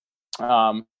 And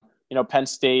Penn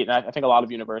State, and I think a lot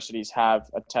of universities have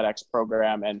a TEDx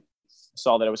program, and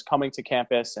saw that it was coming to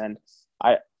campus. And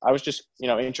I was just,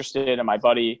 interested, and my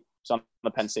buddy was on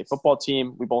the Penn State football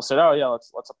team. We both said, oh yeah,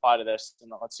 let's apply to this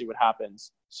and let's see what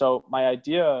happens. So my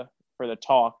idea for the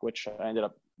talk, which I ended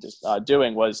up just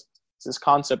doing, was this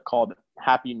concept called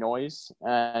happy noise.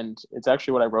 And it's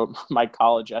actually what I wrote my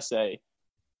college essay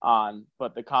on.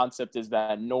 But the concept is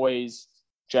that noise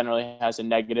generally has a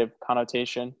negative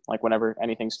connotation. Like whenever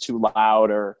anything's too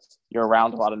loud or you're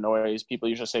around a lot of noise, people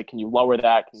usually say, can you lower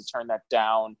that? Can you turn that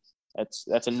down?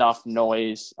 That's enough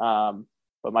noise.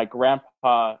 But my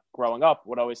grandpa growing up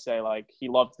would always say, like, he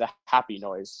loved the happy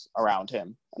noise around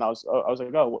him. And I was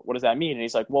like, oh, what does that mean? And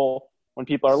he's like, well, when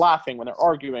people are laughing, when they're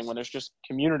arguing, when there's just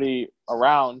community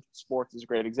around, sports is a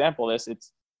great example of this.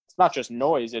 It's not just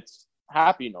noise, it's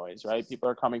happy noise, right? People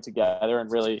are coming together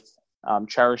and really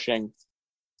cherishing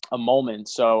a moment.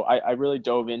 So I really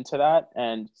dove into that,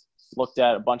 and looked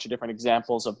at a bunch of different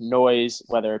examples of noise,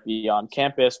 whether it be on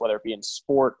campus, whether it be in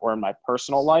sport or in my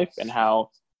personal life, and how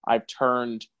I've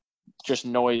turned just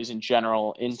noise in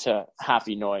general into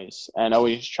happy noise, and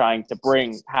always trying to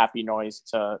bring happy noise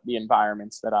to the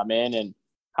environments that I'm in, and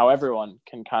how everyone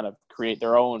can kind of create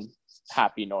their own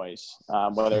happy noise,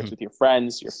 whether it's with your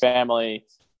friends, your family.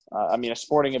 I mean, a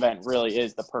sporting event really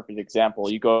is the perfect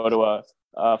example. You go to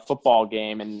a football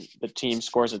game and the team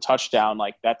scores a touchdown,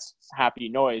 like that's happy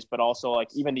noise, but also like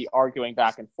even the arguing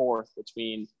back and forth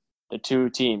between the two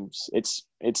teams, it's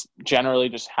generally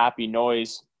just happy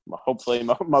noise, hopefully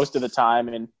most of the time,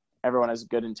 and everyone has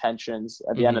good intentions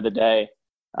at the end of the day.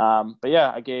 But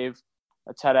yeah, I gave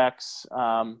a TEDx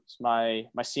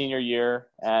my senior year,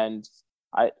 and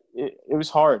it was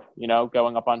hard, you know,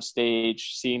 going up on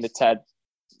stage, seeing the TED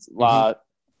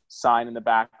sign in the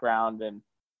background, and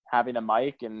having a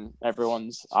mic, and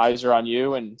everyone's eyes are on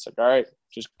you, and it's like, all right,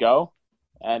 just go.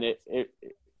 And it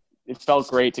felt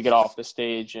great to get off the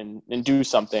stage and do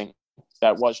something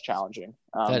that was challenging.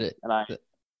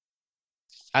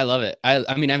 I love it.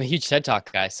 I mean, I'm a huge TED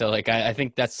Talk guy, so like I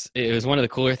think it was one of the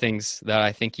cooler things that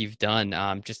I think you've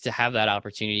done, just to have that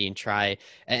opportunity and try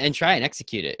and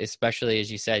execute it, especially as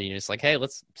you said, you know, it's like, hey,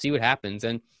 let's see what happens.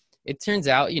 And it turns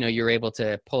out, you know, you're able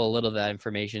to pull a little of that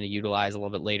information to utilize a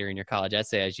little bit later in your college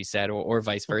essay, as you said, or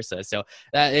vice versa. So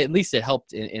at least it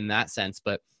helped in that sense.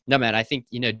 But no, man, I think,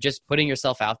 you know, just putting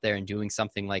yourself out there and doing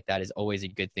something like that is always a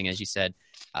good thing. As you said,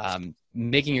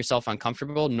 making yourself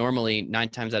uncomfortable, normally 9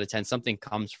 times out of 10, something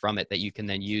comes from it that you can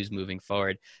then use moving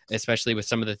forward, especially with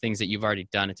some of the things that you've already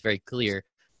done. It's very clear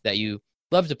that you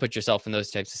love to put yourself in those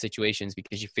types of situations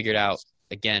because you figured out,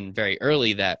 again, very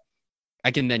early that I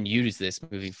can then use this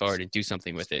moving forward and do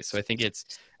something with it. So I think it's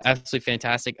absolutely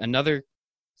fantastic. Another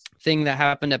thing that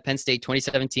happened at Penn State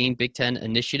 2017 Big Ten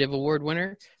Initiative Award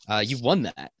winner, you won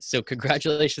that. So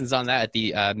congratulations on that at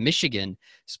the Michigan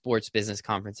Sports Business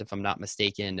Conference, if I'm not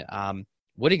mistaken.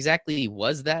 What exactly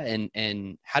was that,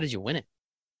 and how did you win it?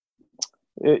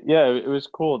 It was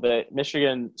cool. The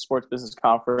Michigan Sports Business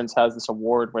Conference has this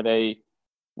award where they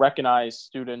recognize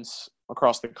students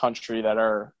across the country that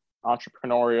are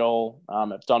entrepreneurial,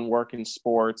 have done work in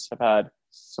sports, have had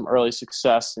some early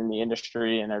success in the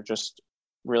industry, and are just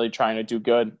really trying to do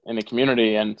good in the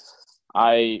community. And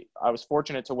I was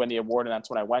fortunate to win the award, and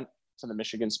that's when I went to the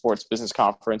Michigan Sports Business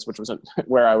Conference, which was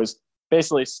where I was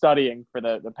basically studying for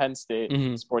the Penn State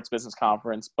Sports Business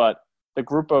Conference. But the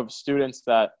group of students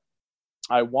that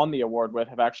I won the award with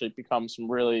have actually become some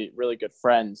really, really good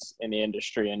friends in the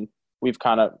industry, and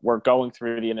we're going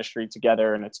through the industry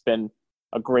together, and it's been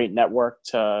a great network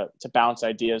to bounce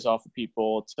ideas off of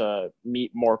people, to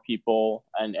meet more people,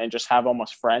 and just have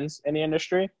almost friends in the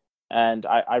industry. And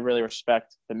I really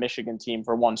respect the Michigan team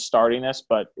for one, starting this,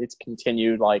 but it's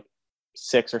continued like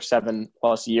 6 or 7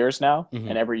 plus years now.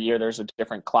 And every year there's a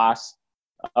different class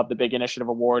of the Big Initiative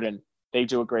Award, and they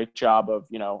do a great job of,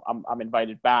 you know, I'm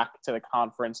invited back to the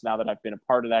conference now that I've been a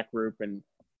part of that group, and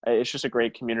it's just a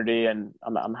great community, and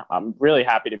I'm really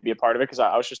happy to be a part of it, because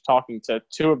I was just talking to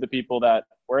 2 of the people that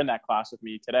were in that class with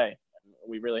me today, and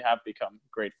we really have become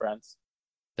great friends.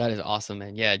 That is awesome,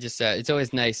 man. Yeah, just it's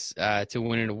always nice to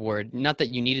win an award. Not that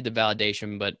you needed the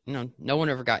validation, but you know, no one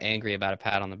ever got angry about a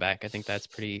pat on the back. I think that's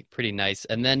pretty nice.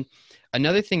 And then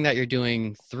another thing that you're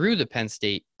doing through the Penn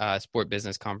State Sport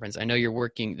Business Conference, I know you're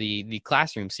working the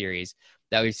classroom series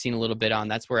that we've seen a little bit on.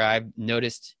 That's where I've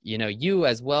noticed, you know, you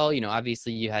as well. You know,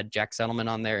 obviously you had Jack Settleman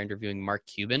on there interviewing Mark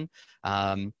Cuban,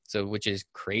 so which is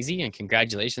crazy. And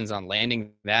congratulations on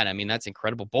landing that. I mean, that's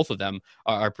incredible. Both of them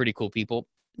are pretty cool people.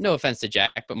 No offense to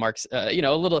Jack, but Mark's, you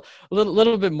know, a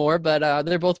little bit more, but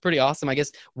they're both pretty awesome. I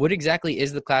guess, what exactly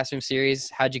is the classroom series?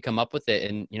 How'd you come up with it?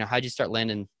 And, you know, how'd you start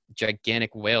landing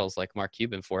gigantic whales like Mark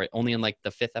Cuban for it only in like the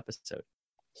 5th episode?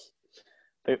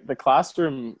 The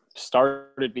classroom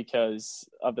started because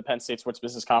of the Penn State Sports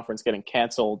Business Conference getting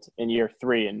canceled in year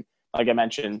 3. And like I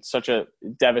mentioned, such a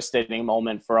devastating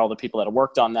moment for all the people that have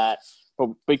worked on that. But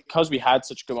because we had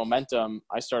such good momentum,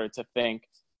 I started to think,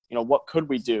 you know, what could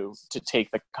we do to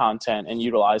take the content and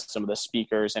utilize some of the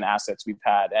speakers and assets we've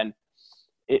had? And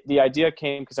the idea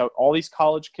came because all these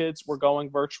college kids were going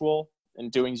virtual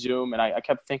and doing Zoom. And I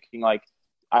kept thinking, like,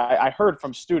 I heard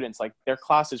from students, like, their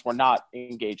classes were not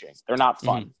engaging. They're not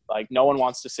fun. Like, no one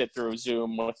wants to sit through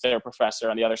Zoom with their professor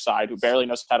on the other side who barely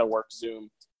knows how to work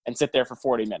Zoom and sit there for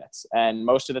 40 minutes. And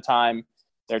most of the time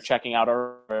they're checking out,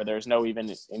 or there's no even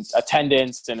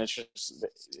attendance. And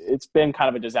it's been kind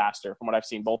of a disaster from what I've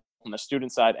seen, both on the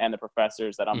student side and the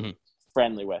professors that I'm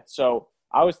friendly with. So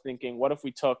I was thinking, what if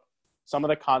we took some of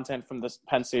the content from this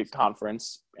Penn State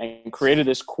conference and created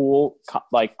this cool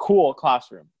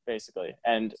classroom, basically.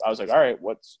 And I was like, all right,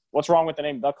 what's wrong with the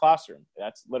name The Classroom?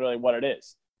 That's literally what it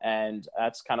is. And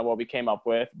that's kind of what we came up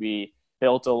with. We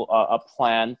built a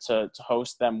plan to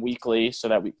host them weekly so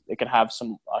that it could have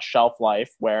a shelf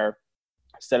life where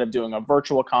instead of doing a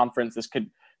virtual conference, this could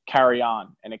carry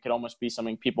on and it could almost be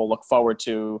something people look forward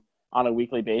to on a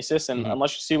weekly basis. And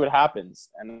let's just see what happens.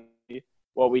 And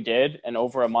what we did, and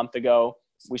over a month ago,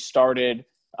 we started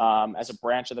as a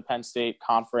branch of the Penn State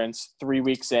conference. 3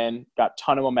 weeks in, got a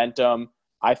ton of momentum.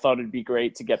 I thought it'd be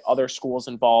great to get other schools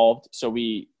involved. So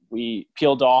we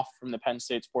peeled off from the Penn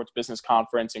State Sports Business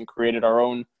Conference and created our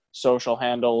own social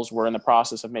handles. We're in the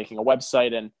process of making a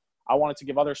website, and I wanted to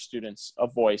give other students a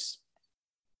voice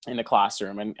in the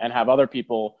classroom and have other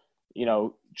people,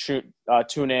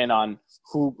 tune in on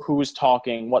who was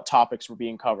talking, what topics were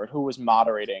being covered, who was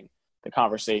moderating the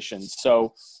conversations.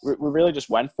 So we really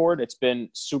just went for it. It's been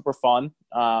super fun.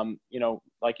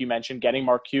 Like you mentioned, getting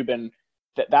Mark Cuban,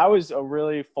 that was a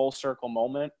really full circle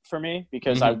moment for me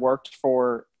because I worked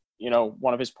for,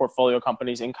 one of his portfolio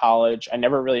companies in college. I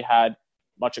never really had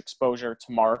much exposure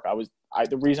to Mark.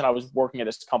 The reason I was working at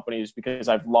this company is because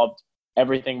I've loved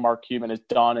everything Mark Cuban has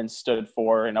done and stood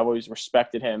for, and I've always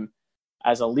respected him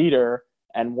as a leader.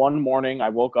 And one morning I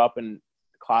woke up and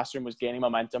the classroom was gaining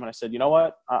momentum, and I said, you know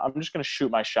what, I'm just going to shoot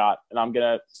my shot, and I'm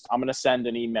going to send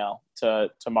an email to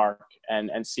Mark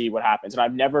and see what happens. And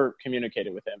I've never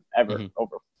communicated with him ever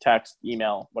over text,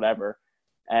 email, whatever.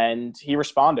 And he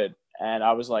responded, and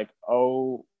I was like,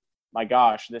 oh my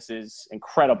gosh, this is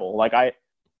incredible. Like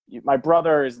my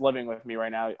brother is living with me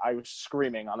right now. I was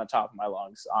screaming on the top of my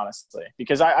lungs, honestly,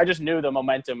 because I just knew the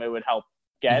momentum it would help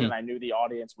get. And I knew the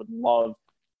audience would love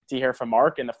to hear from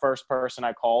Mark. And the first person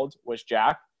I called was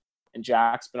Jack. And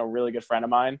Jack's been a really good friend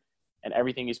of mine. And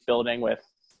everything he's building with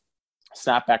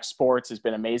Snapback Sports has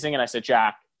been amazing. And I said,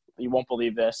 Jack, you won't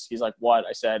believe this. He's like, what?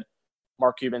 I said,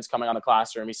 Mark Cuban's coming on the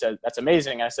classroom. He said, that's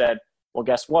amazing. I said, well,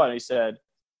 guess what? And he said,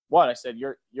 what? I said,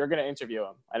 you're going to interview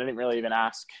him. I didn't really even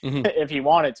ask if he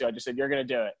wanted to. I just said, you're going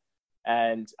to do it.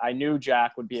 And I knew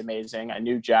Jack would be amazing. I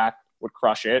knew Jack would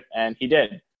crush it, and he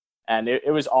did. And it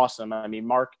was awesome. I mean,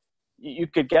 Mark, you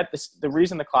could get this. The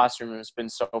reason the classroom has been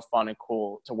so fun and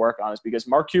cool to work on is because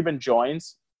Mark Cuban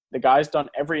joins. The guy's done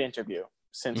every interview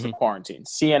since the quarantine,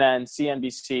 CNN,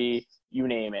 CNBC, you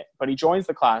name it. But he joins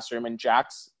the classroom, and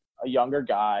Jack's a younger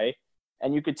guy.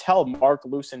 And you could tell Mark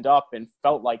loosened up and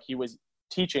felt like he was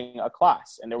teaching a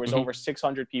class. And there was over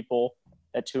 600 people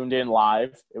that tuned in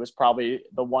live. It was probably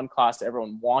the one class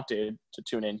everyone wanted to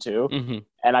tune into.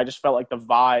 And I just felt like the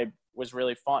vibe was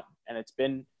really fun. And it's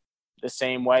been the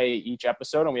same way each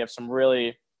episode. And we have some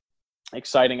really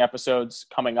exciting episodes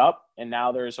coming up. And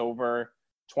now there's over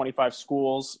 25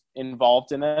 schools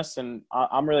involved in this. And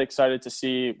I'm really excited to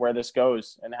see where this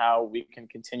goes and how we can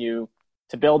continue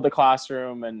to build the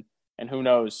classroom, and who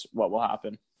knows what will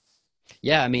happen.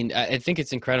 Yeah, I mean, I think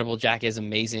it's incredible. Jack is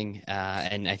amazing.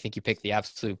 And I think you picked the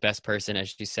absolute best person,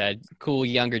 as you said. Cool,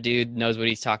 younger dude, knows what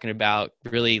he's talking about,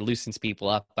 really loosens people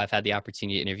up. I've had the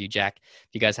opportunity to interview Jack. If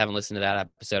you guys haven't listened to that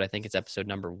episode, I think it's episode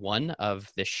number 1 of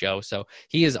this show. So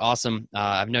he is awesome.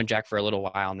 I've known Jack for a little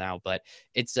while now, but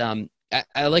it's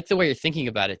I like the way you're thinking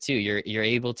about it too. You're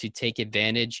able to take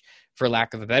advantage, for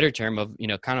lack of a better term, of,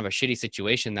 kind of a shitty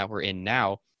situation that we're in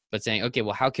now, but saying, okay,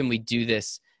 well, how can we do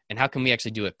this? And how can we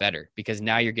actually do it better? Because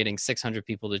now you're getting 600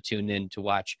 people to tune in to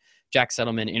watch Jack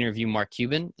Settleman interview Mark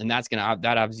Cuban. And that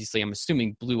obviously, I'm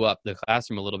assuming, blew up the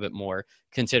classroom a little bit more,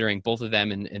 considering both of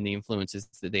them and the influences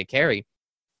that they carry.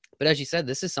 But as you said,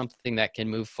 this is something that can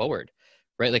move forward,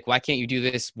 right? Like, why can't you do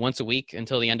this once a week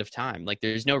until the end of time? Like,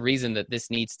 there's no reason that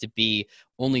this needs to be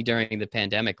only during the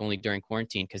pandemic, only during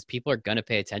quarantine, because people are going to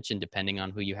pay attention depending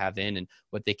on who you have in and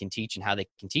what they can teach and how they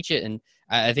can teach it. And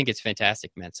I think it's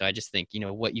fantastic, man. So I just think,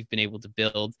 what you've been able to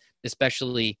build,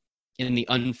 especially in the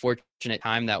unfortunate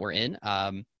time that we're in,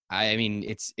 I mean,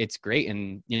 it's great.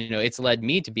 And, it's led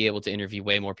me to be able to interview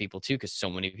way more people too, because so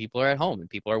many people are at home and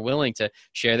people are willing to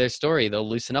share their story. They'll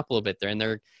loosen up a little bit. They're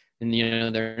not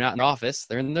in their office,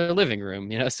 they're in their living room,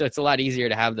 so it's a lot easier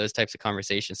to have those types of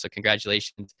conversations. So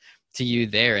congratulations to you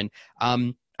there. And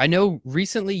I know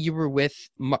recently you were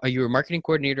marketing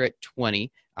coordinator at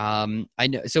 20. I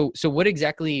know. So what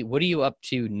are you up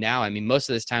to now? I mean, most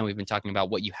of this time we've been talking about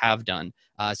what you have done.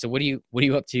 So what are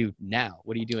you up to now?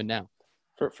 What are you doing now?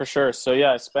 For sure. So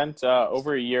yeah, I spent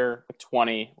over a year with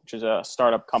 20, which is a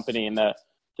startup company in the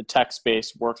tech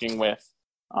space, working with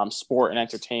sport and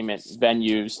entertainment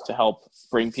venues to help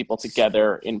bring people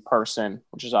together in person,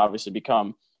 which has obviously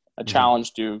become a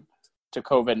challenge due to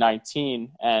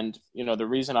COVID-19. And, the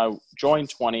reason I joined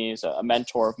 20 is a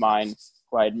mentor of mine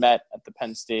who I had met at the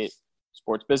Penn State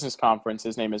Sports Business Conference.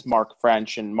 His name is Mark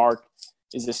French, and Mark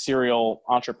is a serial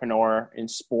entrepreneur in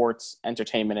sports,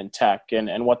 entertainment, and tech.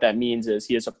 And what that means is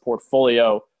he has a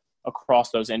portfolio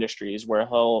across those industries where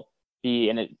he'll be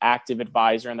an active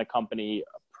advisor in the company,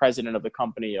 a president of the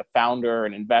company, a founder,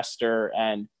 an investor.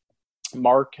 And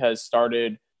Mark has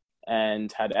started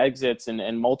and had exits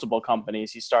in multiple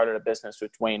companies. He started a business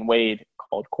with Dwayne Wade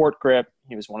called Court Grip.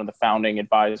 He was one of the founding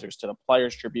advisors to the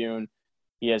Players Tribune.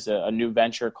 He has a new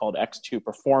venture called X2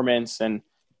 Performance. And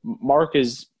Mark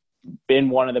has been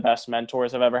one of the best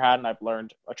mentors I've ever had, and I've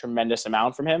learned a tremendous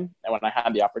amount from him. And when I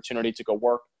had the opportunity to go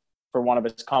work for one of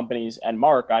his companies and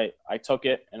Mark, I took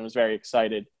it and was very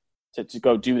excited to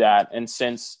go do that. And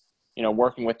since,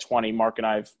 working with 20, Mark and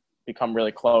I've become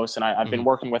really close, and I've been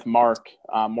working with Mark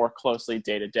more closely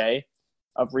day to day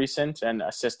of recent and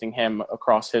assisting him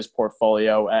across his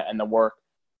portfolio and the work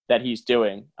that he's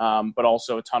doing, but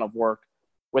also a ton of work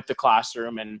with the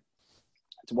classroom. And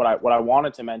what I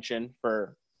wanted to mention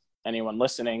for anyone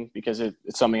listening, because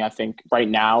it's something I think right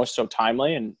now is so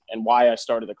timely, and why I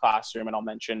started the classroom, and I'll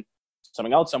mention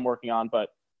something else I'm working on. But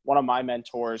one of my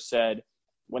mentors said,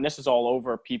 when this is all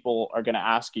over, people are going to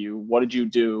ask you, what did you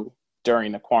do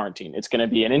during the quarantine? It's going to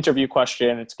be an interview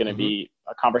question. It's going to be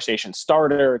a conversation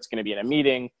starter. It's going to be in a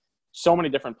meeting, so many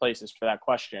different places for that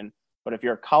question. But if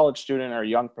you're a college student or a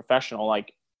young professional,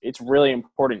 it's really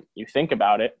important you think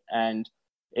about it. And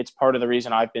it's part of the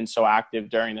reason I've been so active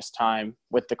during this time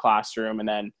with the classroom. And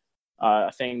then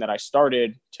a thing that I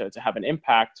started to have an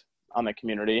impact on the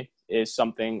community is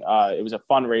something, it was a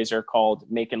fundraiser called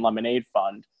Making Lemonade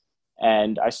Fund.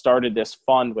 And I started this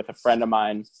fund with a friend of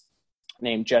mine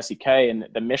named Jesse K. And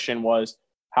the mission was,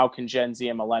 how can Gen Z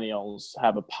and millennials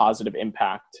have a positive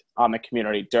impact on the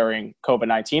community during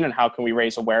COVID-19? And how can we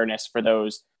raise awareness for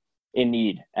those in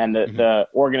need? And the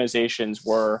organizations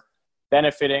were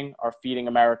benefiting are Feeding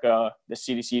America, the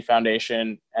CDC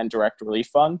Foundation, and Direct Relief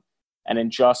Fund. And in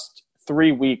just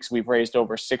 3 weeks, we've raised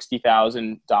over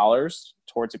 $60,000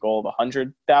 towards a goal of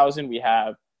 $100,000. We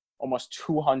have almost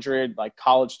 200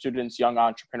 college students, young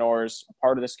entrepreneurs, a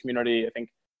part of this community. I think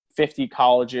 50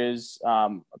 colleges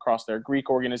across their Greek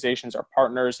organizations are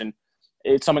partners. And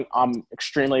it's something I'm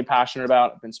extremely passionate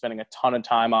about. I've been spending a ton of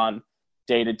time on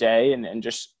day to day, and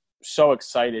just so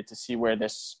excited to see where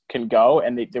this can go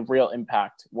and the real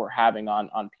impact we're having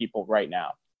on people right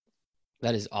now.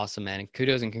 That is awesome, man. And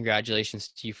kudos and congratulations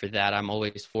to you for that. I'm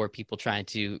always for people trying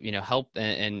to, help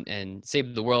and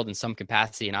save the world in some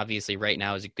capacity. And obviously right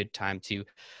now is a good time to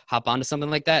hop onto something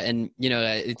like that. And,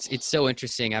 it's so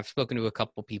interesting. I've spoken to a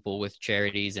couple people with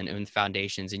charities and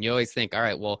foundations, and you always think, all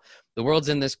right, well, the world's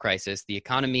in this crisis. The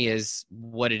economy is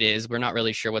what it is. We're not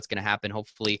really sure what's going to happen.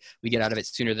 Hopefully we get out of it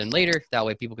sooner than later. That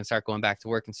way people can start going back to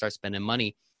work and start spending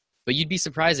money. But you'd be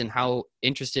surprised in how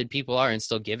interested people are in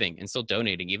still giving and still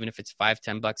donating, even if it's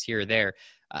 $5-10 here or there.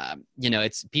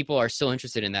 It's people are still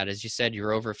interested in that. As you said,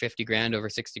 you're over 50 grand, over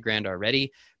 60 grand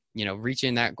already.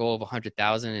 Reaching that goal of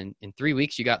 100,000 in 3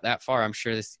 weeks, you got that far. I'm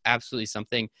sure this is absolutely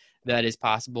something that is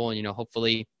possible. And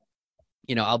hopefully,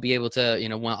 I'll be able to,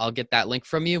 I'll get that link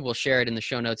from you. We'll share it in the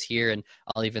show notes here, and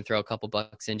I'll even throw a couple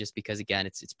bucks in just because, again,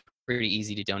 it's pretty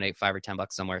easy to donate $5 or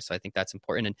 $10 somewhere. So I think that's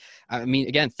important. And I mean,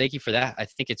 again, thank you for that. I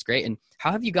think it's great. And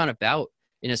how have you gone about,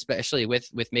 and especially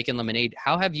with Making Lemonade,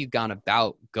 how have you gone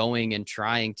about going and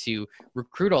trying to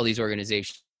recruit all these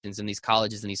organizations and these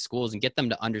colleges and these schools and get them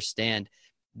to understand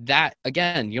that,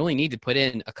 again, you only need to put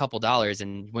in a couple dollars,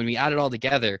 and when we add it all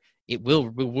together, we'll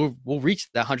reach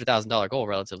that $100,000 goal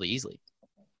relatively easily.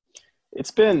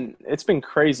 It's been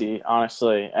crazy,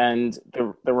 honestly. And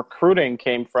the recruiting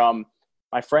came from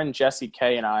my friend Jesse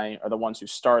K, and I are the ones who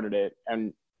started it.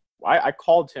 And I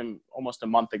called him almost a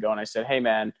month ago, and I said, hey,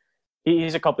 man,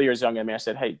 he's a couple years younger than me. I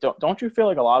said, hey, don't you feel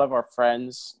like a lot of our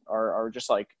friends are just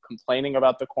complaining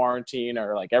about the quarantine,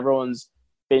 or everyone's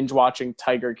binge watching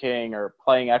Tiger King or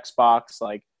playing Xbox?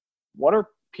 What are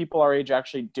people our age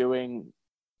actually doing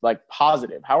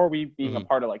positive? How are we being a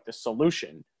part of the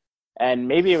solution? And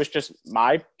maybe it was just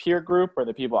my peer group or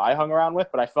the people I hung around with,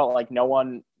 but I felt like no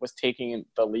one was taking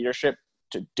the leadership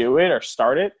to do it or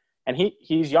start it. And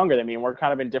he's younger than me, and we're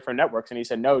kind of in different networks. And he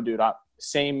said, no, dude, I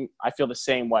feel the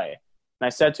same way. And I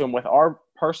said to him, with our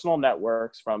personal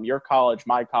networks from your college,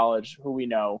 my college, who we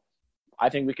know, I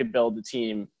think we could build a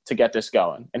team to get this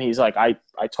going. And he's like, I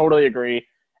totally agree.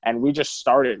 And we just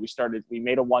started. We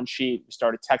made a one sheet. We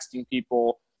started texting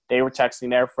people. They were texting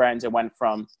their friends. It went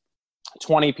from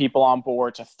 20 people on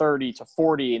board to 30 to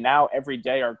 40. And now every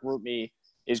day our GroupMe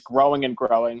is growing and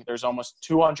growing. There's almost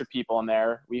 200 people in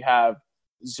there. We have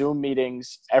Zoom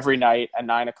meetings every night at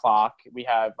 9 o'clock. We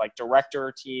have like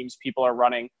director teams. People are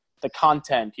running the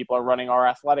content. People are running our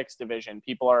athletics division.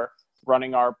 People are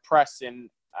running our press and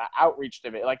outreach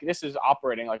division. Like this is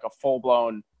operating like a full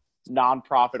blown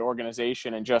nonprofit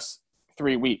organization in just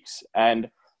 3 weeks. And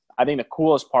I think the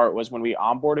coolest part was when we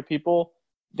onboarded people,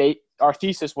 our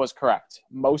thesis was correct.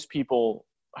 Most people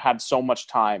had so much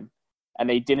time and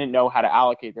they didn't know how to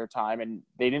allocate their time, and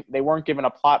they weren't given a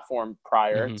platform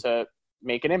prior to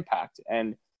make an impact.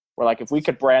 And we're like, if we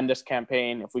could brand this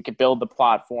campaign, if we could build the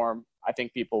platform, I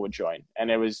think people would join.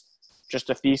 And it was just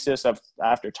a thesis of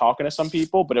after talking to some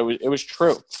people, but it was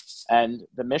true. And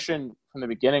the mission from the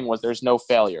beginning was there's no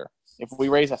failure. If we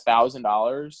raise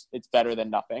 $1,000, it's better than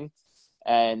nothing.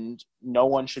 And no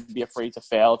one should be afraid to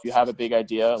fail. If you have a big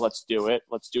idea, let's do it.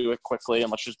 Let's do it quickly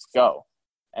and let's just go.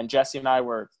 And Jesse and I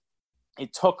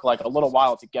it took like a little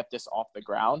while to get this off the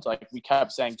ground. Like we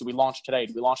kept saying, do we launch today?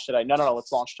 Do we launch today? No,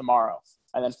 let's launch tomorrow.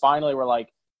 And then finally we're like,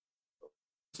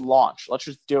 launch. Let's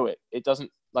just do it. It doesn't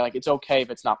like, it's okay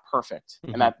if it's not perfect.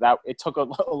 And that it took a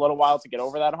little while to get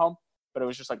over that hump, but it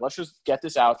was just like, let's just get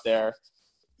this out there,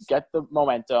 get the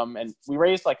momentum. And we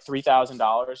raised like $3,000 in,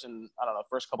 I don't know, the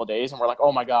first couple of days. And we're like,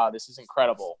 oh my God, this is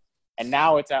incredible. And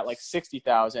now it's at like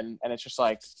 60,000. And it's just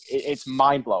like, it's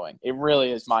mind blowing. It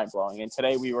really is mind blowing. And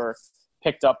today we were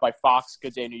picked up by Fox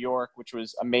Good Day New York, which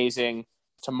was amazing.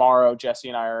 Tomorrow, Jesse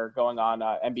and I are going on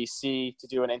NBC to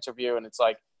do an interview. And it's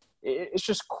like, it's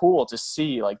just cool to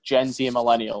see like Gen Z and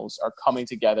millennials are coming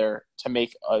together to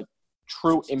make a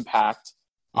true impact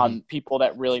on people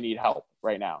that really need help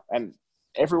right now. And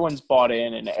everyone's bought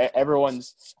in and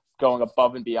everyone's going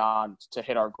above and beyond to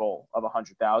hit our goal of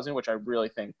 100,000, which I really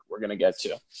think we're going to get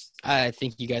to. I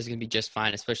think you guys are going to be just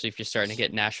fine, especially if you're starting to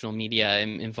get national media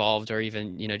involved, or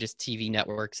even, just TV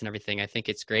networks and everything. I think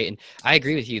it's great. And I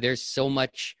agree with you. There's so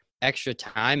much extra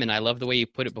time. And I love the way you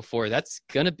put it before. It's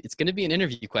going to be an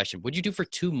interview question. What'd you do for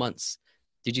 2 months?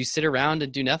 Did you sit around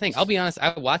and do nothing? I'll be honest.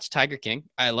 I watched Tiger King.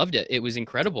 I loved it. It was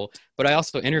incredible. But I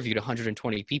also interviewed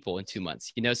 120 people in 2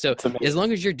 months, So as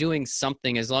long as you're doing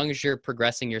something, as long as you're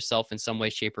progressing yourself in some way,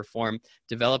 shape, or form,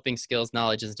 developing skills,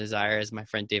 knowledge, and desire, as my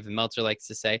friend David Meltzer likes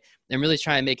to say, and really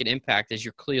try and make an impact as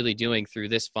you're clearly doing through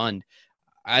this fund.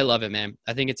 I love it, man.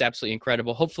 I think it's absolutely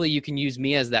incredible. Hopefully you can use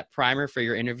me as that primer for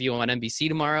your interview on NBC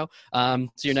tomorrow. So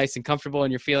you're nice and comfortable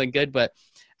and you're feeling good. But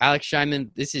Alex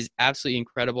Sheinman, this is absolutely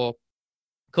incredible.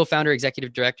 Co-founder,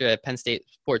 executive director at Penn State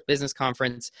Sports Business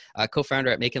Conference, co-founder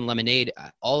at Making Lemonade.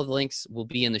 All of the links will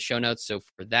be in the show notes. So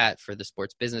for the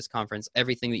Sports Business Conference,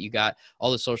 everything that you got, all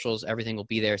the socials, everything will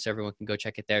be there. So everyone can go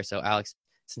check it there. So Alex,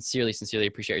 sincerely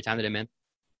appreciate your time today, man.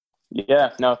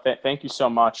 Yeah, no, thank you so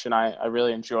much. And I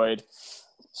really enjoyed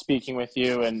speaking with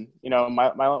you. And,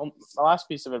 my last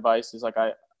piece of advice is like,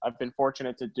 I've been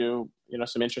fortunate to do,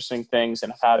 some interesting things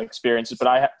and have had experiences, but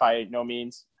I by no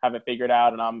means have it figured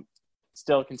out. And I'm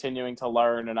still continuing to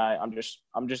learn, and I'm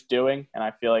just doing. And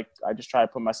I feel like I just try to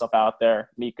put myself out there,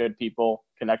 meet good people,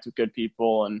 connect with good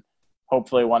people, and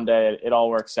hopefully one day it all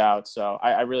works out. So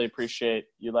I really appreciate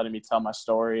you letting me tell my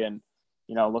story, and,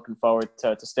 looking forward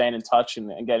to staying in touch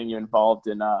and getting you involved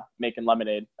in making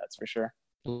lemonade. That's for sure.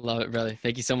 Love it, brother.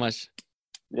 Thank you so much.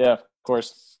 Yeah, of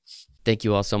course. Thank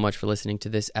you all so much for listening to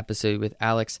this episode with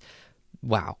Alex.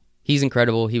 Wow. He's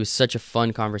incredible. He was such a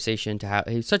fun conversation to have.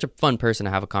 He's such a fun person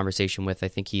to have a conversation with. I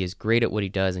think he is great at what he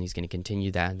does, and he's going to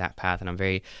continue that path. And I'm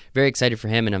very, very excited for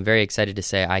him, and I'm very excited to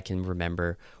say I can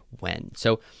remember when.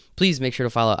 So please make sure to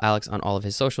follow Alex on all of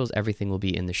his socials. Everything will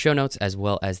be in the show notes, as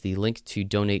well as the link to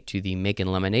donate to the Making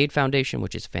Lemonade Foundation,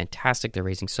 which is fantastic. They're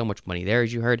raising so much money there,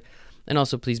 as you heard. And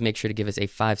also, please make sure to give us a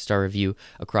 5-star review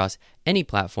across any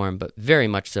platform, but very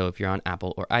much so if you're on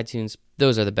Apple or iTunes.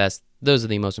 Those are the best. Those are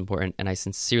the most important, and I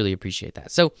sincerely appreciate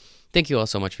that. So thank you all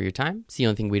so much for your time. It's the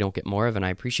only thing we don't get more of, and I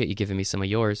appreciate you giving me some of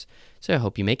yours. So I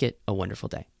hope you make it a wonderful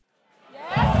day.